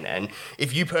fine. And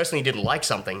if you personally didn't like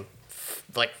something,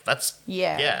 like, that's...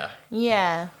 Yeah.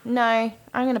 No,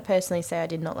 I'm going to personally say I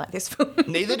did not like this film.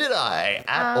 Neither did I,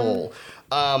 at all.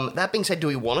 That being said, do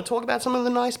we want to talk about some of the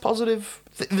nice, positive...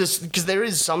 Because there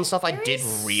is some stuff I did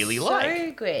really like.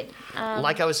 So good.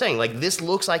 Like I was saying, like, this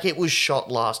looks like it was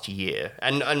shot last year.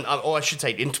 Or I should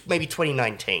say, in maybe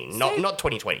 2019. Not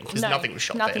 2020, because nothing was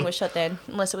shot then. Nothing was shot then,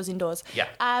 unless it was indoors. Yeah.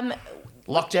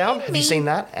 Lockdown, have you seen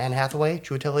that? Anne Hathaway,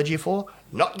 True Intelligence 4?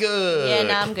 Not good. Yeah,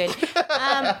 no, I'm good.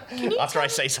 After I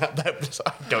say something,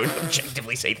 I don't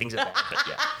objectively say things about it, but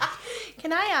yeah.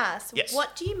 Can I ask, Yes.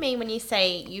 what do you mean when you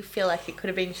say you feel like it could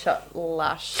have been shot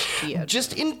last year?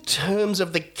 Just in terms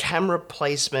of the camera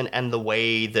placement and the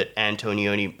way that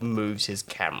Antonioni moves his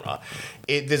camera,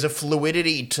 there's a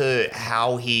fluidity to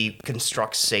how he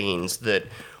constructs scenes that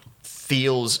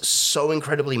feels so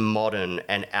incredibly modern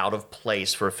and out of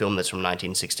place for a film that's from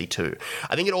 1962.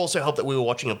 I think it also helped that we were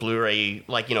watching a Blu-ray,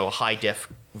 like, you know, a high-def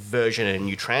version and a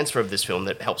new transfer of this film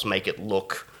that helps make it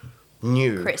look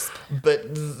new. Crisp. But,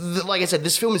 like I said,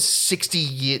 this film is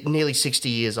nearly 60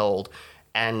 years old,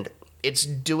 and it's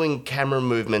doing camera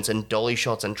movements and dolly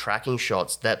shots and tracking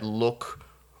shots that look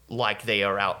like they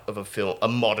are out of a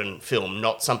modern film,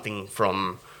 not something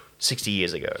from 60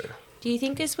 years ago. Do you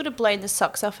think this would have blown the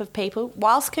socks off of people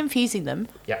whilst confusing them?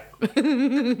 Yeah.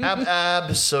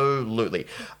 Absolutely.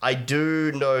 I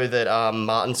do know that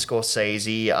Martin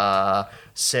Scorsese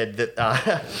said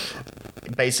that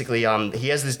basically he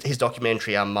has his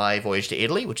documentary, My Voyage to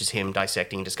Italy, which is him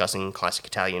dissecting and discussing classic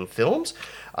Italian films.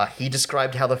 He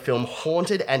described how the film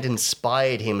haunted and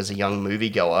inspired him as a young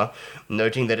moviegoer,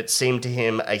 noting that it seemed to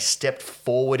him a step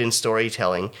forward in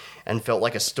storytelling and felt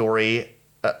like a story...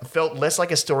 felt less like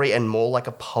a story and more like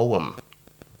a poem.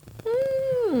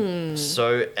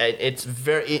 So it's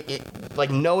very... like,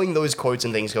 knowing those quotes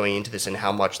and things going into this and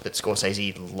how much that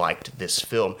Scorsese liked this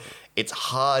film, it's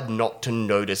hard not to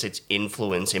notice its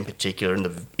influence, in particular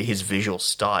in his visual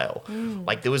style.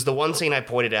 Like, there was the one scene I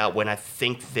pointed out when I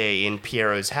think they're in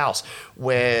Piero's house,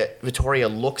 where Vittoria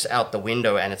looks out the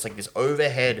window and it's like this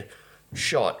overhead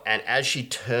shot, and as she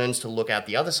turns to look out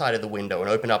the other side of the window and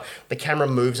open up, the camera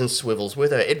moves and swivels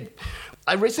with her.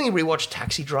 I recently rewatched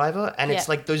Taxi Driver, and it's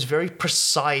like those very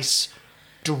precise,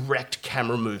 direct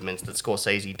camera movements that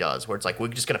Scorsese does, where it's like, we're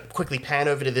just going to quickly pan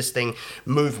over to this thing,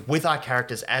 move with our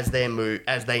characters as they move,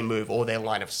 or their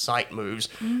line of sight moves.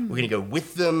 We're going to go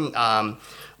with them.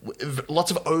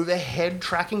 Lots of overhead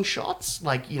tracking shots,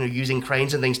 like, you know, using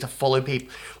cranes and things to follow people.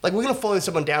 Like, we're going to follow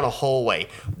someone down a hallway.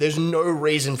 There's no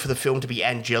reason for the film to be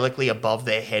angelically above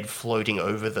their head, floating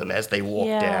over them as they walk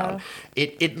down.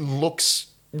 It looks...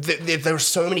 There are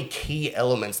so many key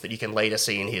elements that you can later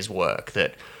see in his work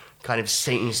that kind of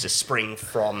seems to spring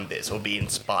from this or be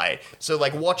inspired. So,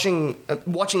 like, watching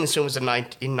this film in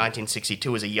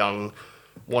 1962 as a young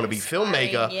wannabe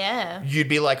filmmaker, you'd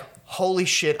be like, holy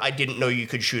shit, I didn't know you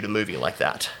could shoot a movie like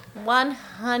that.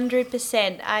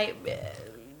 100%.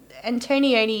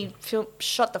 Antonioni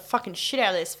shot the fucking shit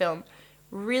out of this film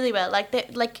really well.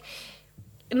 Like,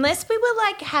 unless we were,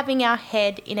 like, having our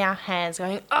head in our hands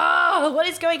going, oh, what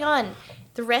is going on?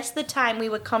 The rest of the time we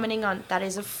were commenting on, that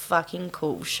is a fucking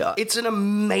cool shot. It's an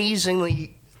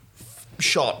amazingly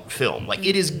shot film. Like,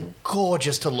 it is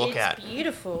gorgeous to look at. It's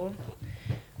beautiful.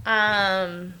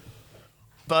 But,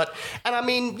 and I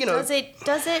mean, you know... Does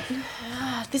it...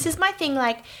 this is my thing,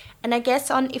 like... And I guess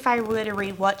if I were to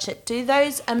rewatch it, do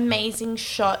those amazing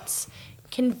shots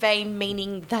convey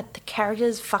meaning that the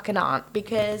characters fucking aren't?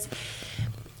 Because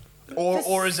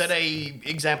Or is it a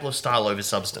example of style over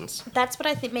substance? That's what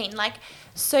I mean. Like,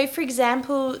 so for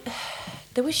example,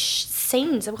 there were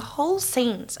scenes, there were whole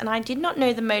scenes, and I did not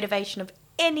know the motivation of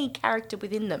any character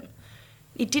within them.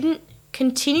 It didn't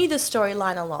continue the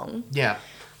storyline along. Yeah.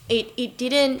 It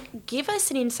didn't give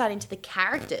us an insight into the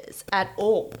characters at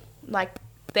all. Like,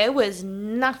 there was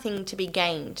nothing to be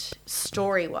gained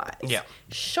story-wise. Yeah.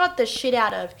 Shot the shit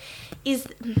out of.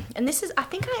 And this is, I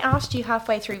think I asked you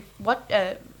halfway through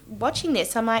watching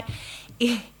this, I'm like,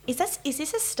 is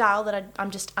this a style that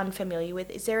I'm just unfamiliar with?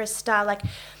 Is there a style, like,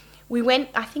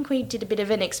 I think we did a bit of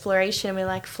an exploration and we're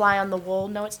like, fly on the wall.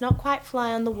 No, it's not quite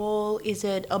fly on the wall. Is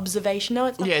it observation? No,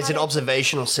 it's not. Yeah, is quite it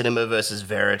observational cinema versus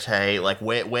verite? Like,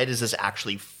 where does this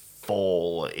actually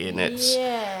fall in its...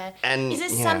 Yeah. And, is there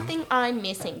something I'm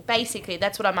missing? Basically,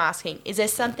 that's what I'm asking. Is there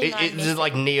something I'm missing? Is it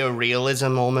like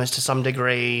neo-realism almost to some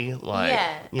degree? Like,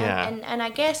 yeah. And I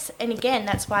guess, and again,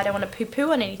 that's why I don't want to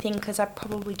poo-poo on anything because I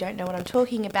probably don't know what I'm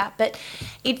talking about. But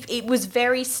it was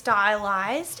very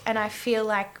stylized, and I feel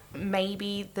like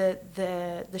maybe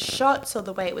the shots or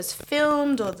the way it was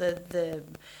filmed or the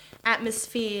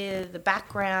atmosphere, the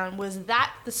background, was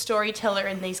that the storyteller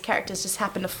and these characters just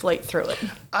happened to float through it.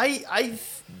 I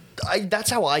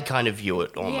that's how I kind of view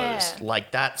it almost. Yeah.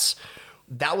 Like that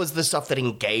was the stuff that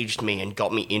engaged me and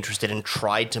got me interested and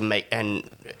tried to make, and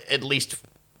at least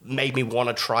made me want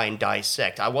to try and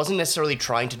dissect. I wasn't necessarily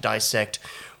trying to dissect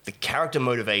the character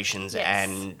motivations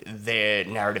and their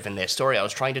narrative and their story. I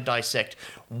was trying to dissect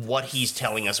what he's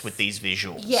telling us with these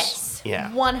visuals. Yes.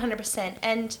 Yeah. 100%.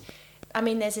 And I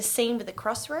mean, there's a scene with the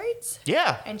crossroads.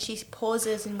 Yeah. And she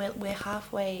pauses, and we're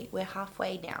halfway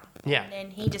now. Yeah. And then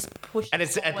he just pushes. And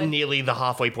it's forward. at nearly the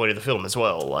halfway point of the film as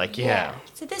well. Like, yeah.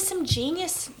 So there's some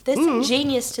genius. There's some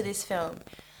genius to this film.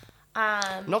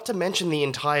 Not to mention the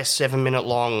entire 7-minute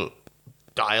long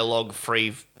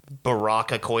dialogue-free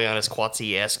Baraka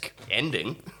Koyaanisqatsi-esque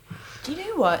ending. Do you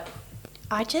know what?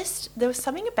 There was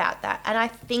something about that, and I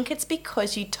think it's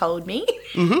because you told me.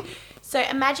 Mm-hmm. So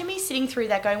imagine me sitting through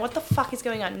that going, what the fuck is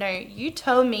going on? No, you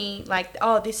told me, like,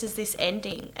 oh, this is this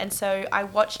ending. And so I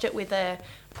watched it with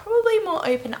probably more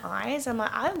open eyes. I'm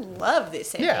like, I love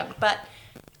this ending. Yeah. But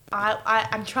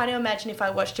I'm trying to imagine if I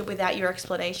watched it without your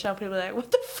explanation, I'll probably be like,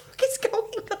 what the fuck is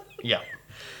going on? Yeah.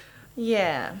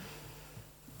 Yeah.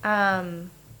 Do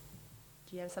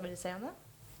you have something to say on that?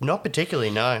 Not particularly,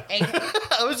 no.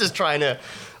 I was just trying to...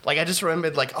 Like, I just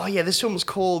remembered, like, oh, yeah, this film was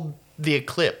called The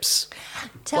Eclipse.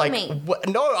 Tell me.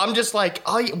 No, I'm just like,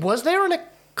 was there an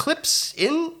eclipse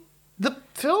in the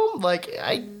film? Like,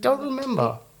 I don't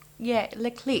remember. Yeah,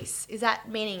 l'eclipse. Is that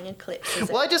meaning eclipse? Is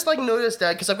Well, I just, like, noticed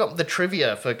that because I've got the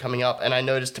trivia for coming up, and I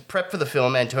noticed to prep for the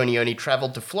film, Antonioni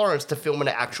travelled to Florence to film an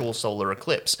actual solar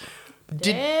eclipse.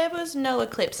 There was no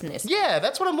eclipse in this. Yeah,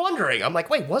 that's what I'm wondering. I'm like,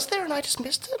 wait, was there and I just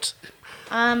missed it?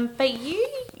 But you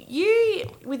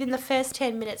within the first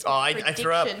 10 minutes. Oh, I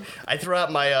threw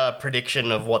out my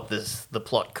prediction of what the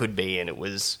plot could be, and it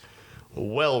was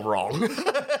well wrong.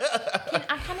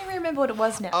 I can't even remember what it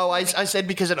was now. Oh, I said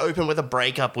because it opened with a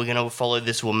breakup, we're going to follow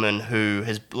this woman who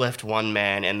has left one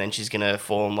man, and then she's going to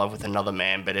fall in love with another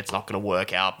man, but it's not going to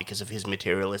work out because of his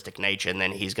materialistic nature, and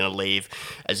then he's going to leave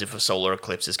as if a solar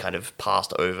eclipse has kind of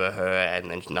passed over her,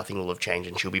 and then nothing will have changed,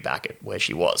 and she'll be back at where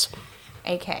she was.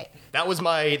 Okay. That was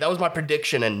my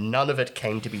prediction, and none of it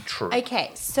came to be true. Okay,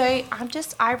 so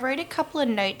I wrote a couple of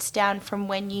notes down from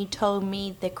when you told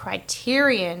me the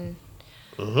Criterion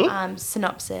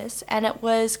synopsis, and it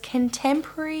was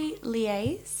contemporary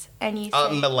liaise, and you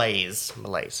said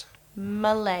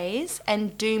malaise,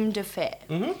 and doomed affair.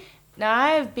 Mm-hmm. Now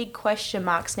I have big question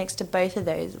marks next to both of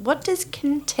those. What does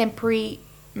contemporary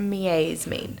liaise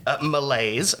mean?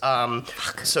 Malaise.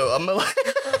 So a malaise.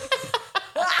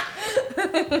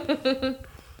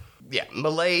 Yeah,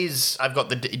 malaise, I've got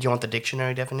do you want the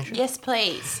dictionary definition? Yes,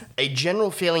 please. A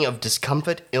general feeling of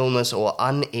discomfort, illness, or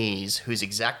unease whose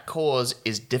exact cause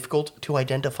is difficult to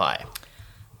identify.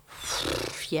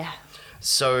 Yeah.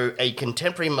 So a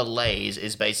contemporary malaise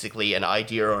is basically an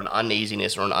idea or an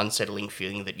uneasiness or an unsettling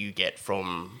feeling that you get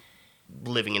from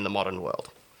living in the modern world.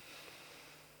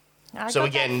 I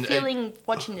got that feeling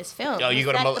watching this film. Oh, you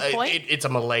got the point? It's a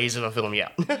malaise of a film, yeah.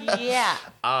 Yeah.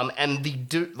 And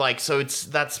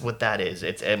that's what that is.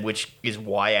 Which is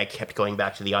why I kept going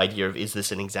back to the idea of, is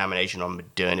this an examination on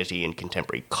modernity and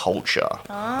contemporary culture?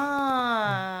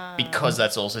 Ah. Because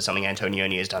that's also something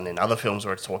Antonioni has done in other films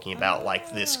where it's talking about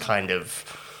like this kind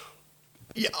of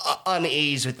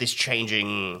unease with this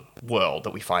changing world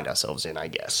that we find ourselves in, I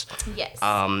guess. Yes.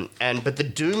 But the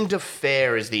doomed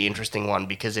affair is the interesting one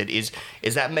because it is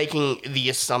that making the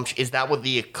assumption, is that what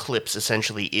the eclipse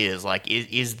essentially is? Like,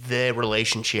 is their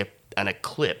relationship an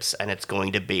eclipse, and it's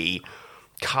going to be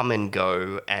come and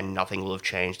go, and nothing will have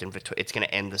changed, and it's going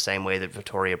to end the same way that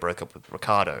Vittoria broke up with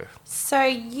Ricardo. So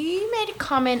you made a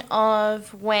comment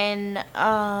of when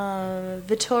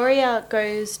Vittoria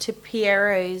goes to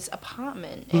Piero's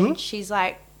apartment and she's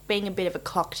like being a bit of a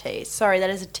cock tease. Sorry,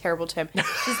 that is a terrible term.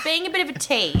 She's being a bit of a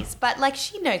tease, but like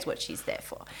she knows what she's there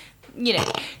for. You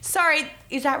know. Sorry,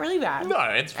 is that really bad? No,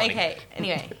 it's funny. Okay,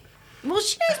 anyway. Well,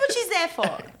 she knows what she's there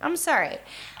for. I'm sorry.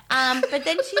 But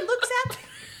then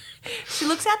she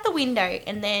looks out the window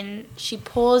and then she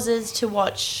pauses to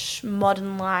watch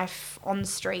modern life on the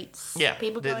streets. Yeah,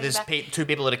 People there's two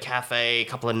people at a cafe, a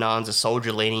couple of nuns, a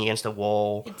soldier leaning against a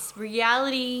wall. It's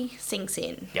reality sinks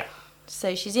in. Yeah.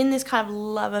 So she's in this kind of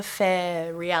love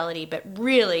affair reality, but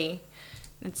really,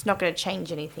 it's not going to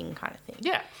change anything kind of thing.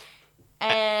 Yeah.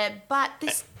 But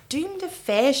this doomed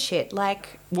affair shit,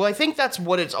 like... Well, I think that's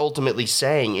what it's ultimately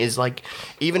saying, is like,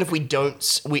 even if we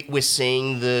don't... We're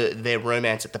seeing their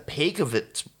romance at the peak of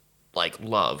its, like,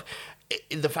 love.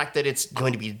 The fact that it's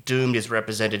going to be doomed is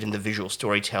represented in the visual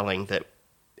storytelling that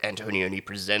Antonioni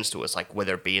presents to us, like,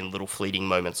 whether it be in little fleeting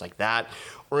moments like that,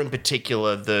 or in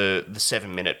particular the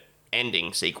 7-minute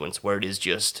ending sequence where it is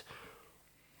just...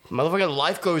 Motherfucker,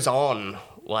 life goes on.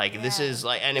 Like, this is,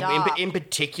 like... And in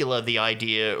particular, the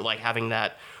idea, like, having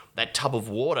that tub of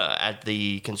water at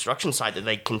the construction site that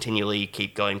they continually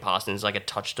keep going past, and is like a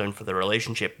touchstone for the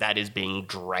relationship, that is being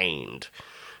drained.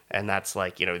 And that's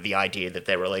like, you know, the idea that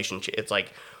their relationship, it's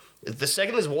like, the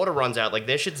second this water runs out, like,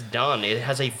 their shit's done. It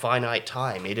has a finite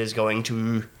time. It is going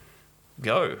to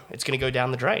go. It's going to go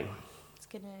down the drain. It's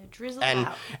going to drizzle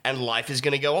out. And life is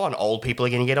going to go on. Old people are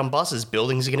going to get on buses.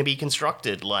 Buildings are going to be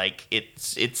constructed. Like,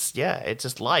 it's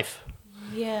just life.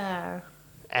 Yeah.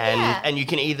 And you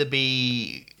can either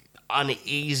be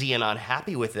uneasy and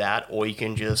unhappy with that, or you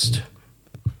can just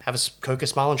have a coca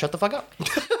smile and shut the fuck up.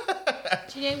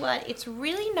 Do you know what? It's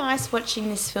really nice watching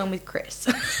this film with Chris.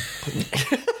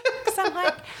 Because I'm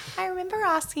like, I remember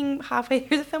asking halfway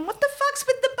through the film, what the fuck's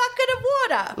with the bucket of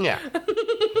water? Yeah.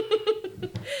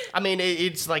 I mean,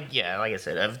 it's like, yeah, like I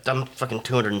said, I've done fucking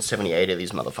 278 of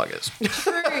these motherfuckers.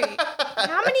 True.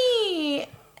 How many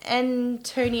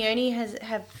Antonioni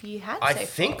have you had so I far?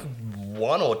 think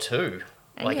one or two.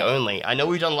 Like, Okay. only. I know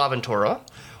we've done L'Avventura,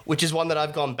 which is one that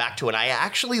I've gone back to, and I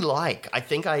actually like. I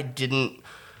think I didn't...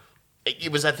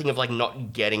 It was that thing of, like,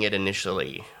 not getting it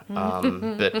initially.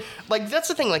 But, like, that's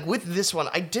the thing. Like, with this one,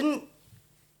 I didn't...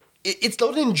 It's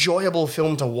not an enjoyable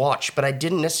film to watch, but I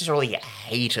didn't necessarily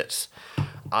hate it.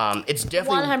 It's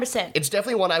definitely... 100%. It's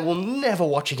definitely one I will never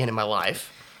watch again in my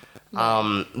life.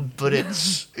 But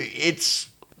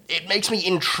it makes me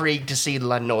intrigued to see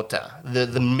La Nota,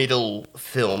 the middle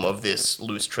film of this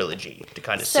loose trilogy, to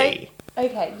kind of see.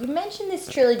 Okay, you mentioned this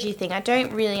trilogy thing. I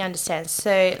don't really understand.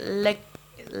 So,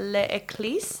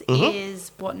 L'Eclisse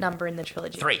is what number in the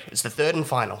trilogy? 3. It's the third and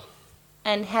final.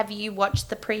 And have you watched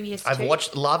the previous two? I've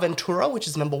watched L'Avventura, which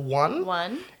is number 1.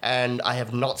 1. And I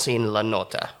have not seen La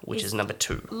Nota, which is number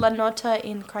 2. La Nota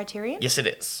in Criterion? Yes, it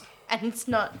is. And it's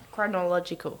not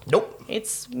chronological. Nope.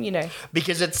 It's, you know.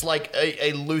 Because it's like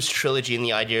a loose trilogy in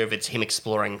the idea of it's him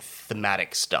exploring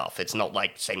thematic stuff. It's not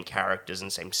like same characters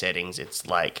and same settings. It's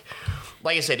like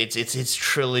I said, it's his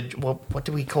trilogy. Well, what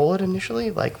do we call it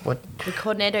initially? Like what? The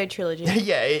Cornetto trilogy.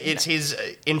 Yeah, it's his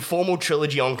informal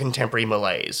trilogy on contemporary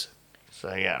Malaise.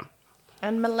 So yeah.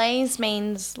 And malaise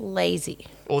means lazy.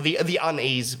 Or the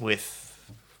unease with...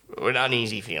 Or an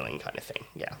uneasy feeling kind of thing,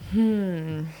 yeah.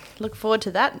 Look forward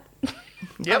to that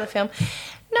Yep. other film.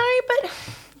 No, but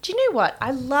do you know what?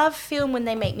 I love film when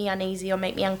they make me uneasy or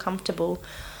make me uncomfortable.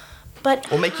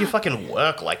 But Or make you fucking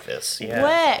work like this, yeah.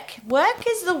 Work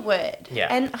is the word. Yeah.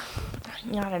 And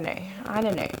I don't know. I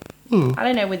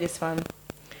don't know with this one.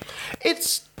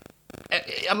 It's...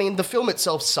 I mean, the film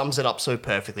itself sums it up so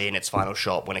perfectly in its final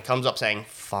shot when it comes up saying,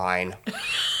 fine.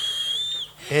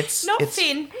 It's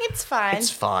Finn. It's fine. It's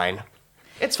fine.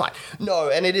 It's fine. No,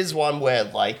 and it is one where,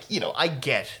 like, you know, I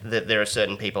get that there are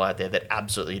certain people out there that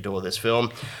absolutely adore this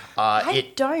film.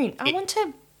 I don't. I want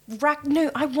to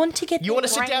I want to get. You want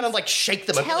to sit down and, like, shake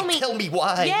them and tell me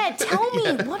why. Yeah, tell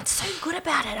me what's so good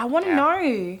about it. I want to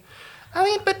know. I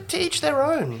mean, but to each their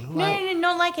own. Like, No,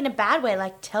 not like in a bad way.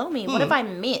 Like, tell me, what have I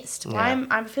missed? Why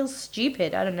I feel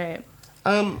stupid. I don't know.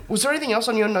 Was there anything else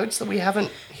on your notes that we haven't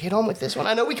hit on with this one?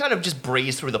 I know we kind of just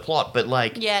breezed through the plot, but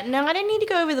like... Yeah, no, I don't need to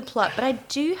go over the plot, but I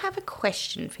do have a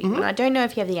question for you, and I don't know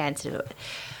if you have the answer to it.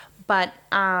 But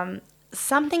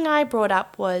something I brought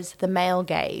up was the male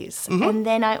gaze. And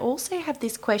then I also have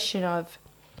this question of...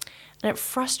 And it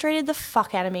frustrated the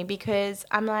fuck out of me because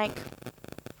I'm like...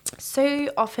 so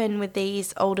often with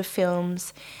these older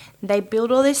films, they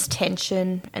build all this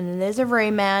tension, and then there's a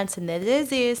romance, and then there's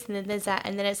this, and then there's that,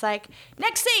 and then it's like,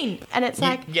 next scene! And it's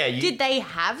did they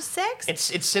have sex? It's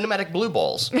cinematic blue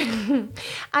balls. And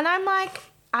I'm like,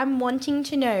 I'm wanting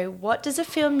to know, what does a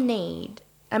film need?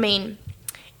 I mean,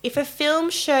 if a film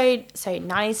showed, say,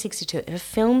 1962, if a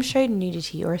film showed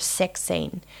nudity or a sex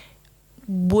scene,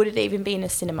 would it even be in a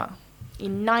cinema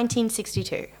in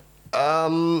 1962?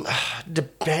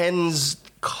 Depends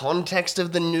context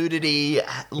of the nudity,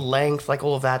 length, like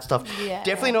all of that stuff. Yeah.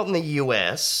 Definitely not in the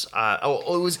US.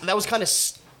 That was kind of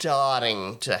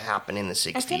starting to happen in the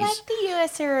 60s. I feel like the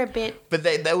US are a bit... But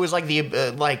there was like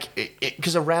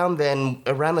because around the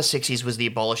 60s was the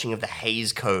abolishing of the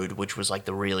Hays Code, which was like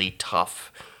the really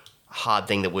tough, hard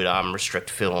thing that would restrict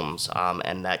films,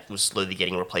 and that was slowly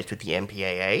getting replaced with the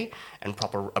MPAA and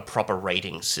a proper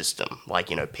rating system, like,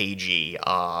 PG,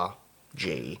 R,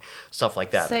 G, stuff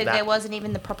like that. So there wasn't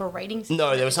even the proper rating system?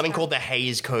 No, there was something called the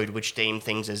Hays Code, which deemed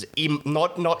things as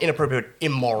not inappropriate,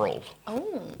 immoral.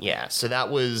 Oh. Yeah, so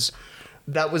that was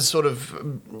sort of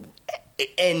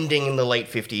ending in the late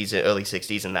 50s, early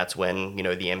 60s, and that's when, the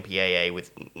MPAA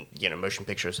with, Motion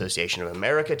Picture Association of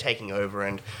America taking over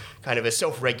and kind of a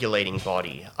self-regulating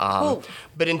body. Cool.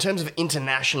 But in terms of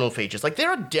international features, like, there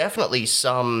are definitely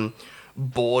some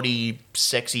bawdy,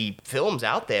 sexy films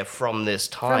out there from this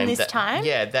time. From this time?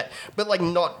 Yeah, but like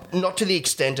not to the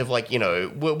extent of like,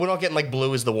 we're not getting like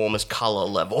blue is the warmest color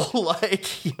level, like,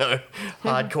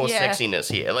 hardcore Yeah. sexiness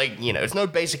here. Like, it's no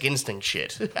Basic Instinct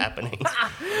shit happening.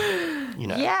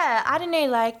 Yeah, I don't know,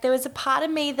 like, there was a part of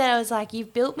me that I was like,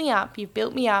 you've built me up.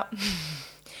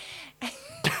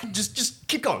 just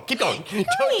keep going. Going. And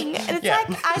it's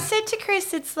like, I said to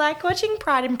Chris, it's like watching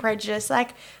Pride and Prejudice,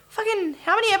 like, fucking,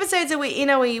 how many episodes are we in?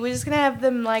 We're just going to have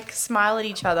them, like, smile at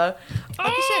each other.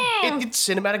 Like you said, it's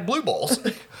cinematic blue balls.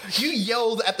 You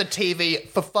yelled at the TV,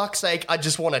 for fuck's sake, I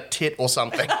just want a tit or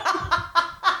something.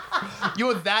 You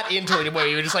were that into it where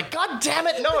you were just like, God damn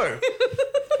it, no.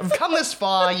 I've come this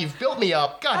far, you've built me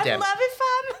up, God damn it. I love it,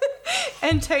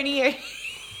 fam.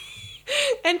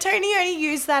 And Tony only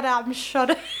used that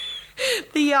shot of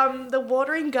the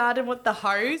watering garden with the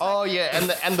hose. Oh yeah,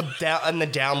 and the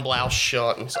down blouse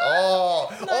shot. And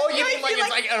you mean like it's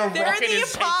like a they're rocket in the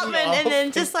is apartment, taking off. and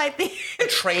then just like the A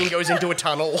train goes into a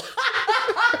tunnel.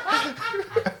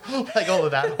 Like all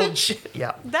of that old shit.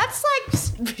 Yeah. That's like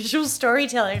visual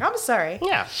storytelling. I'm sorry.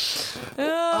 Yeah.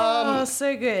 Oh,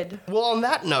 so good. Well, on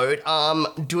that note,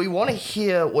 do we want to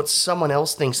hear what someone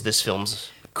else thinks this film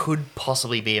could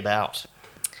possibly be about?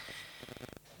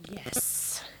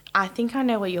 Yes. I think I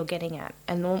know what you're getting at,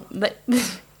 and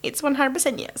it's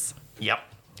 100% yes. Yep.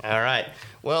 All right.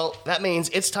 Well, that means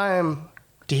it's time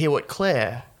to hear what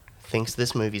Claire thinks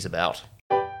this movie's about.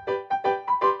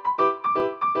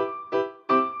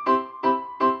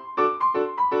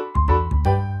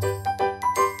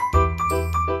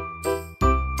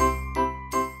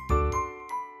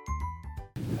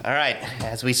 All right.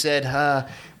 As we said at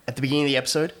the beginning of the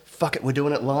episode, fuck it, we're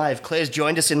doing it live. Claire's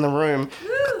joined us in the room.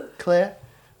 Woo! Claire,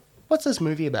 what's this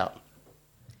movie about?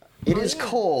 It is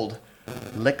called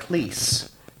L'Eclisse,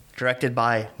 directed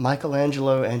by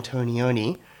Michelangelo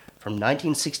Antonioni from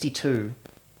 1962,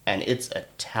 and it's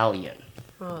Italian,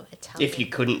 Oh, Italian. if you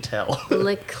couldn't tell.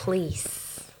 L'Eclisse.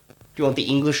 Do you want the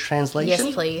English translation?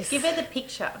 Yes, please. Give her the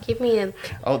picture. Give me a...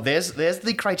 Oh, there's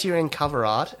the Criterion cover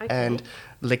art, Okay. and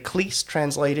L'Eclisse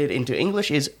translated into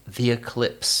English is The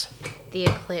Eclipse. The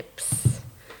Eclipse.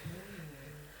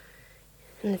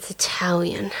 And it's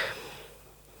Italian.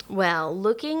 Well,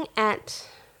 looking at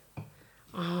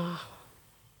the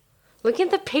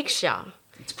picture.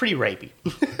 It's pretty rapey.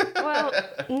 Well,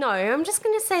 no, I'm just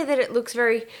going to say that it looks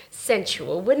very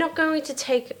sensual. We're not going to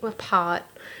take apart.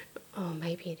 Oh,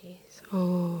 maybe it is.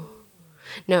 Oh,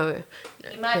 no.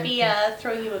 It might be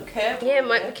throwing you a curve. Yeah, it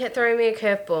might be throwing me a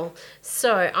curveball.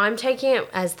 So I'm taking it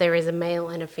as there is a male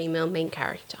and a female main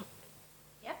character.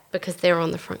 Yep. Because they're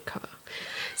on the front cover.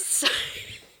 So,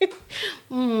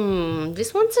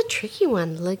 this one's a tricky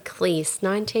one. L'Eclisse,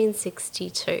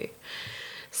 1962.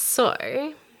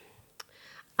 So,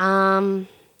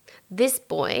 this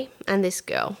boy and this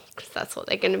girl, because that's what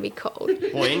they're going to be called.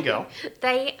 Boy and girl.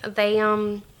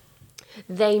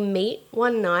 They meet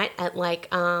one night at like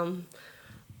a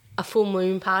full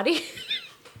moon party.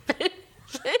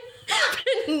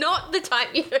 Not the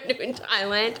type you go to in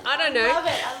Thailand. I don't know.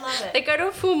 I love it. They go to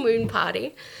a full moon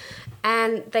party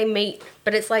and they meet,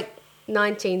 but it's like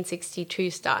 1962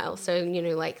 style. So,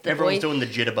 like the Everyone's boy, doing the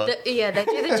jitterbug. they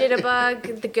do the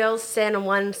jitterbug. The girls stand on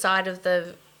one side of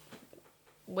the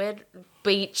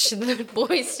beach. The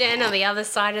boys stand on the other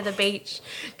side of the beach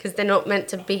because they're not meant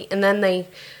to be. And then they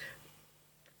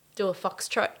do a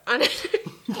foxtrot.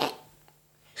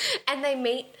 And they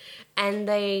meet and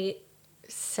they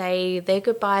say their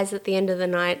goodbyes at the end of the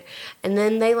night. And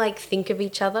then they like think of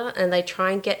each other and they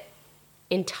try and get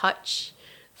in touch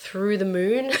through the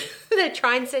moon. They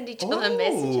try and send each other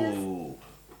messages. Ooh.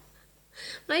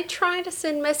 They try to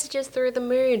send messages through the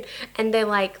moon and they're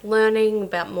like learning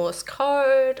about Morse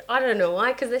code. I don't know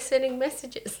why, because they're sending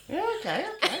messages. Yeah, okay.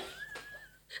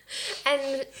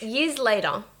 And years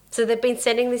later, so they've been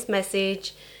sending this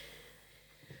message.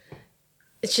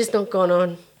 It's just not gone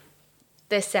on.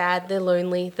 They're sad, they're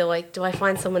lonely. They're like, do I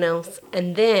find someone else?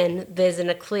 And then there's an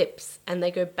eclipse and they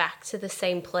go back to the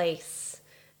same place.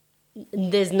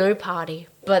 There's no party,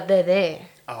 but they're there.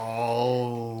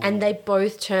 Oh. And they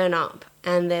both turn up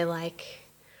and they're like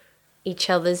each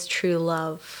other's true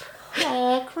love.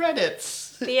 Oh,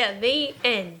 credits. Yeah, the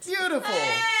end. Beautiful.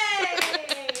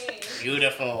 Hey!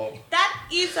 Beautiful. That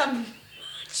is a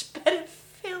much better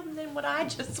film than what I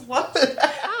just watched.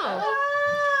 Oh,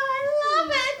 I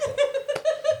love it.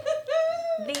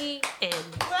 the end.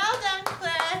 Well done,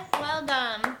 Claire. Well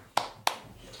done.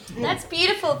 That's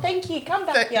beautiful. Thank you. Come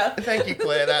back here. Thank you,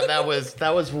 Claire. That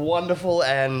was wonderful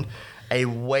and a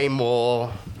way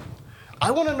more. I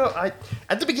want to know.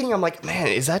 At the beginning, I'm like, man,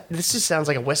 this just sounds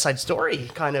like a West Side Story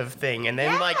kind of thing, and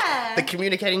then like Yeah. the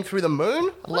communicating through the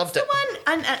moon. I loved it. What's the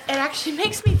one? And it actually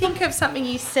makes me think of something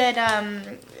you said.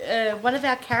 One of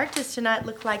our characters tonight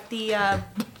looked like the.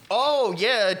 Oh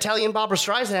yeah, Italian Barbara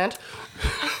Streisand.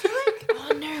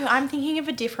 Oh no, I'm thinking of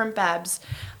a different Babs.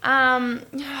 No,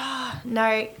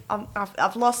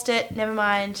 I've lost it. Never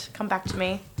mind. Come back to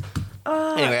me.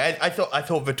 Oh, Anyway, I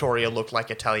thought Vittoria looked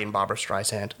like Italian Barbara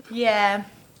Streisand. yeah.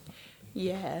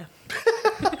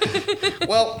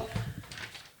 Well,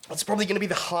 it's probably going to be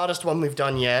the hardest one we've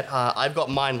done yet. I've got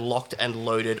mine locked and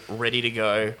loaded, ready to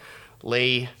go.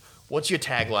 Lee, what's your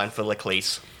tagline for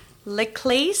Leclerc?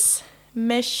 Leclerc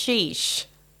Mashish.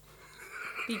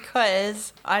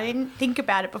 Because I didn't think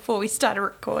about it before we started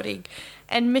recording.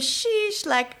 And Mashish,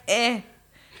 like,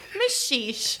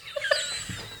 Mashish.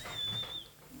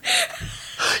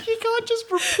 You can't just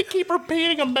keep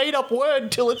repeating a made-up word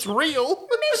until it's real.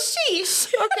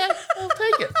 Mashish. Okay,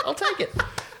 I'll take it.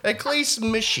 Eclise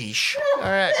Mashish. All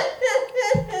right.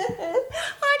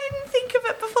 I didn't think of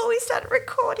it before we started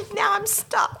recording. Now I'm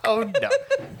stuck. Oh, no.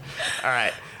 All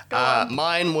right.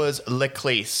 Mine was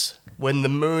Leclerc. When the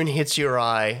moon hits your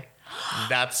eye,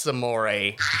 that's amore.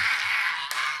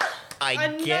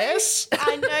 I guess?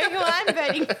 I know who I'm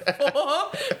voting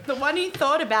for. The one who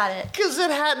thought about it. Because it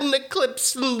had an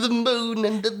eclipse and the moon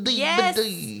and the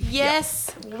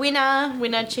Yes.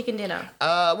 Winner, chicken dinner.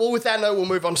 Well, with that note, we'll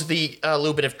move on to the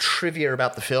little bit of trivia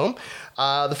about the film.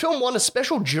 The film won a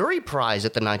special jury prize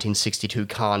at the 1962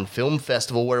 Cannes Film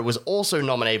Festival, where it was also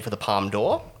nominated for the Palme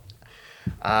d'Or.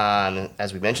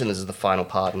 As we mentioned, this is the final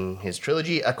part in his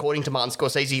trilogy. According to Martin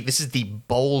Scorsese, this is the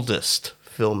boldest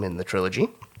film in the trilogy.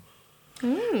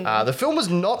 The film was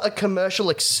not a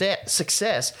commercial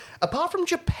success, apart from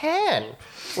Japan,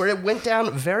 where it went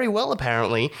down very well,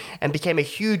 apparently, and became a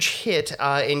huge hit,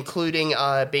 including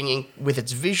with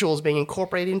its visuals being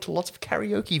incorporated into lots of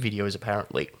karaoke videos,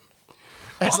 apparently.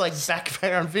 It's like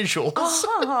background visuals.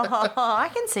 Oh, I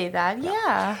can see that.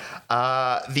 Yeah.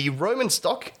 The Roman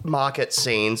stock market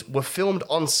scenes were filmed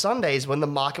on Sundays when the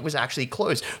market was actually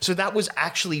closed. So that was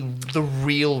actually the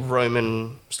real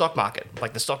Roman stock market,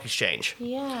 like the stock exchange.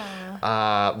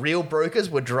 Yeah. Real brokers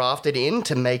were drafted in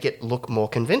to make it look more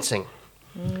convincing.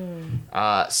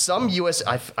 Some US,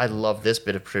 I love this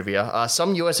bit of trivia.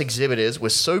 Some US exhibitors were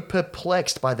so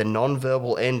perplexed by the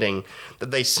non-verbal ending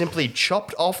that they simply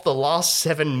chopped off the last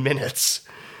 7 minutes.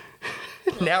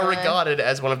 Now regarded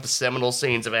as one of the seminal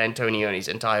scenes of Antonioni's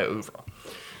entire oeuvre.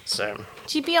 So,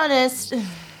 To be honest,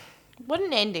 what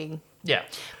an ending. yeah.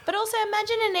 But also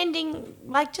imagine an ending,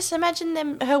 like just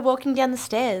imagine her walking down the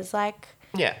stairs. Like,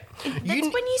 Yeah. that's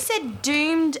when you said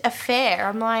doomed affair.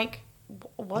 I'm like,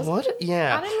 What?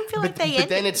 Yeah. I don't feel like they But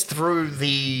then ended- it's through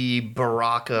the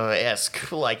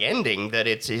Baraka-esque like ending that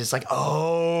it's like,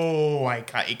 oh,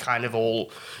 it kind of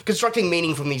all constructing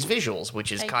meaning from these visuals,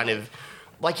 which is kind of,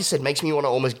 like you said, makes me want to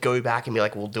almost go back and be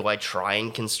like, well, do I try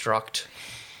and construct?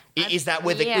 Is that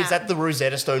where yeah. is that the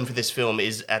Rosetta Stone for this film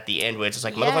is at the end, where it's just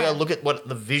like, Yeah. motherfucker, look at what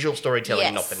the visual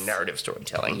storytelling, not Yes. the narrative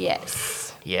storytelling.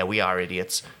 yes. Yeah, we are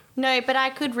idiots. No, but I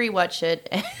could rewatch it.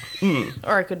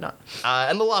 Or I could not.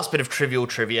 And the last bit of trivial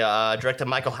trivia, director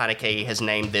Michael Haneke has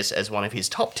named this as one of his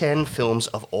top 10 films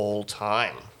of all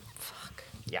time. Fuck.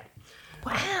 Yeah.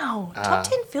 Wow. Top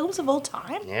 10 films of all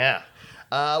time? Yeah.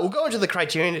 We'll go into the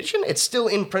Criterion edition. It's still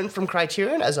in print from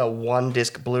Criterion as a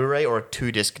 1-disc Blu-ray or a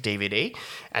 2-disc DVD,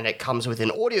 and it comes with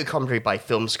an audio commentary by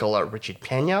film scholar Richard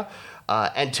Pena,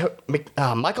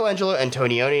 Michelangelo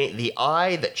Antonioni, The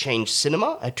Eye That Changed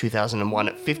Cinema, a 2001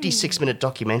 56-minute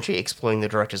documentary exploring the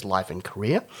director's life and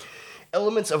career.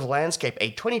 Elements of Landscape,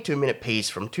 a 22-minute piece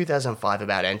from 2005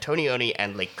 about Antonioni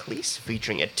and Leclis,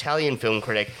 featuring Italian film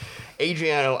critic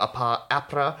Adriano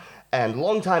Apra and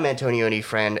longtime Antonioni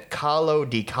friend Carlo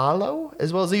Di Carlo,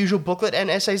 as well as the usual booklet and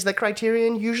essays that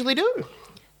Criterion usually do.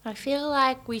 I feel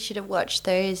like we should have watched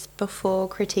those before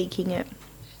critiquing it.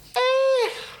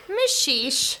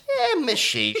 Mishish.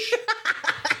 Mishish.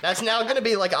 That's now going to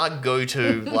be like our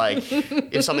go-to, like,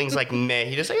 if something's like meh,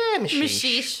 you just say,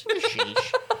 mishish.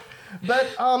 Mishish.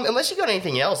 But unless you got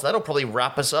anything else, that'll probably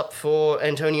wrap us up for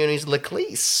Antonioni's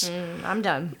Leclis. I'm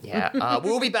done. Yeah.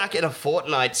 We'll be back in a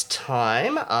fortnight's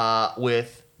time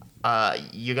with...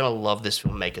 you're going to love this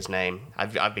filmmaker's name.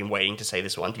 I've been waiting to say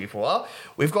this one to you for a while.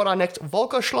 We've got our next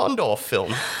Volker Schlondorf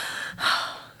film.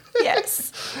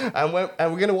 Yes. and we're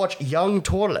going to watch Young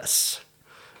Torless.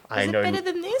 Is it better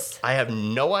than this? I have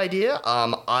no idea.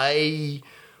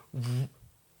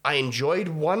 I enjoyed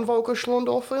one Volker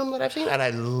Schlondorf film that I've seen, and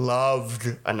I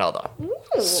loved another.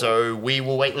 Ooh. So we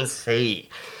will wait and see.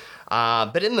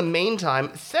 But in the meantime,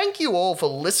 thank you all for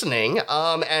listening,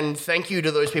 and thank you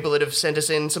to those people that have sent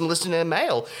us in some listener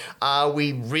mail.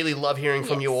 We really love hearing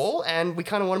from you all, and we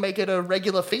kind of want to make it a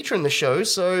regular feature in the show.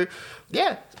 So,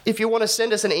 yeah, if you want to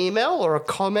send us an email or a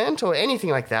comment or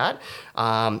anything like that,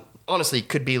 honestly, it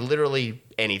could be literally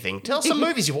anything. Tell us some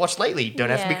movies you've watched lately. Don't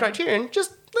have to be Criterion.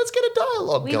 Just let's get a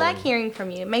dialogue We going. like hearing from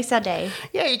you. It makes our day.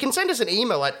 Yeah, you can send us an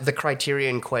email at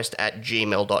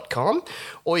thecriterionquest@gmail.com,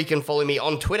 or you can follow me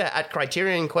on Twitter at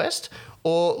CriterionQuest,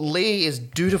 or Lee is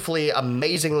dutifully,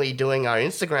 amazingly doing our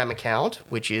Instagram account,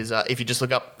 which is, if you just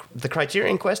look up The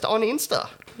Criterion Quest on Insta.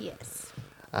 Yes.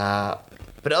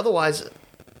 But otherwise,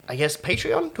 I guess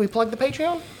Patreon? Do we plug the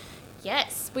Patreon?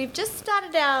 Yes. We've just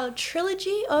started our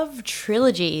trilogy of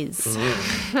trilogies.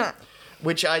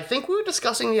 Which I think we were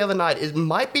discussing the other night. It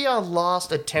might be our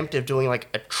last attempt of doing like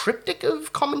a triptych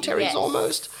of commentaries Yes.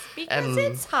 almost. Because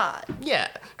it's hard. Yeah,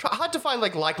 hard to find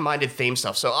like-minded theme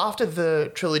stuff. So after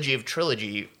the trilogy of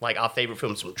trilogy, like our favorite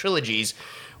films from trilogies,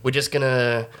 we're just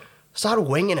gonna start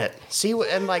winging it. See what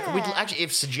and like we'd actually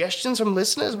if suggestions from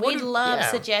listeners. We'd love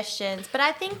suggestions, but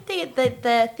I think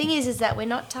the thing is that we're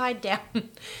not tied down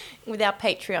with our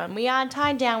Patreon. We are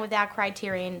tied down with our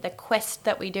Criterion, the quest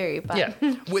that we do. But Yeah,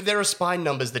 there are spine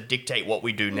numbers that dictate what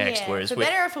we do next. yeah, Whereas for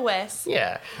better or for worse.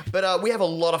 yeah, but we have a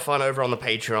lot of fun over on the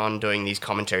Patreon doing these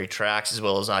commentary tracks, as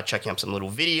well as checking up some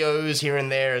little videos here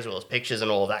and there, as well as pictures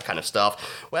and all that kind of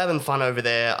stuff. We're having fun over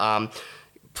there.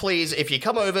 Please, if you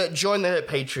come over, join the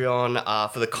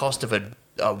Patreon for the cost of a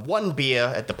one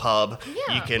beer at the pub.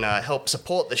 Yeah. You can help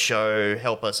support the show,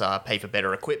 help us pay for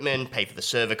better equipment, pay for the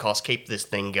server costs, keep this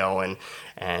thing going,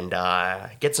 and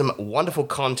get some wonderful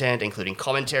content, including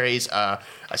commentaries, a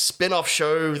spin-off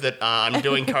show that I'm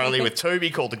doing currently with Toby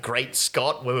called The Great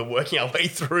Scott, where we're working our way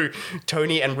through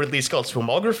Tony and Ridley Scott's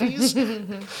filmographies.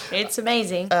 It's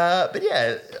amazing. But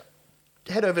yeah,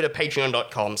 head over to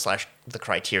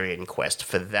patreon.com/thecriterionquest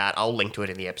for that. I'll link to it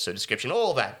in the episode description,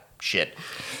 all that shit.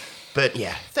 But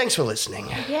yeah, thanks for listening.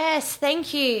 Yes,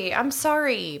 thank you. I'm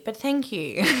sorry, but thank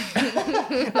you.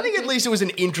 I think at least it was an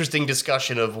interesting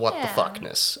discussion of what the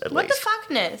fuckness, at What least. the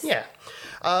fuckness? Yeah.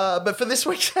 But for this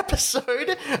week's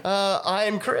episode, I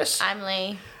am Chris. I'm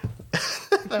Lee.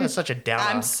 That was such a downer.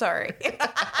 I'm sorry.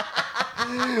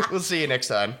 We'll see you next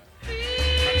time.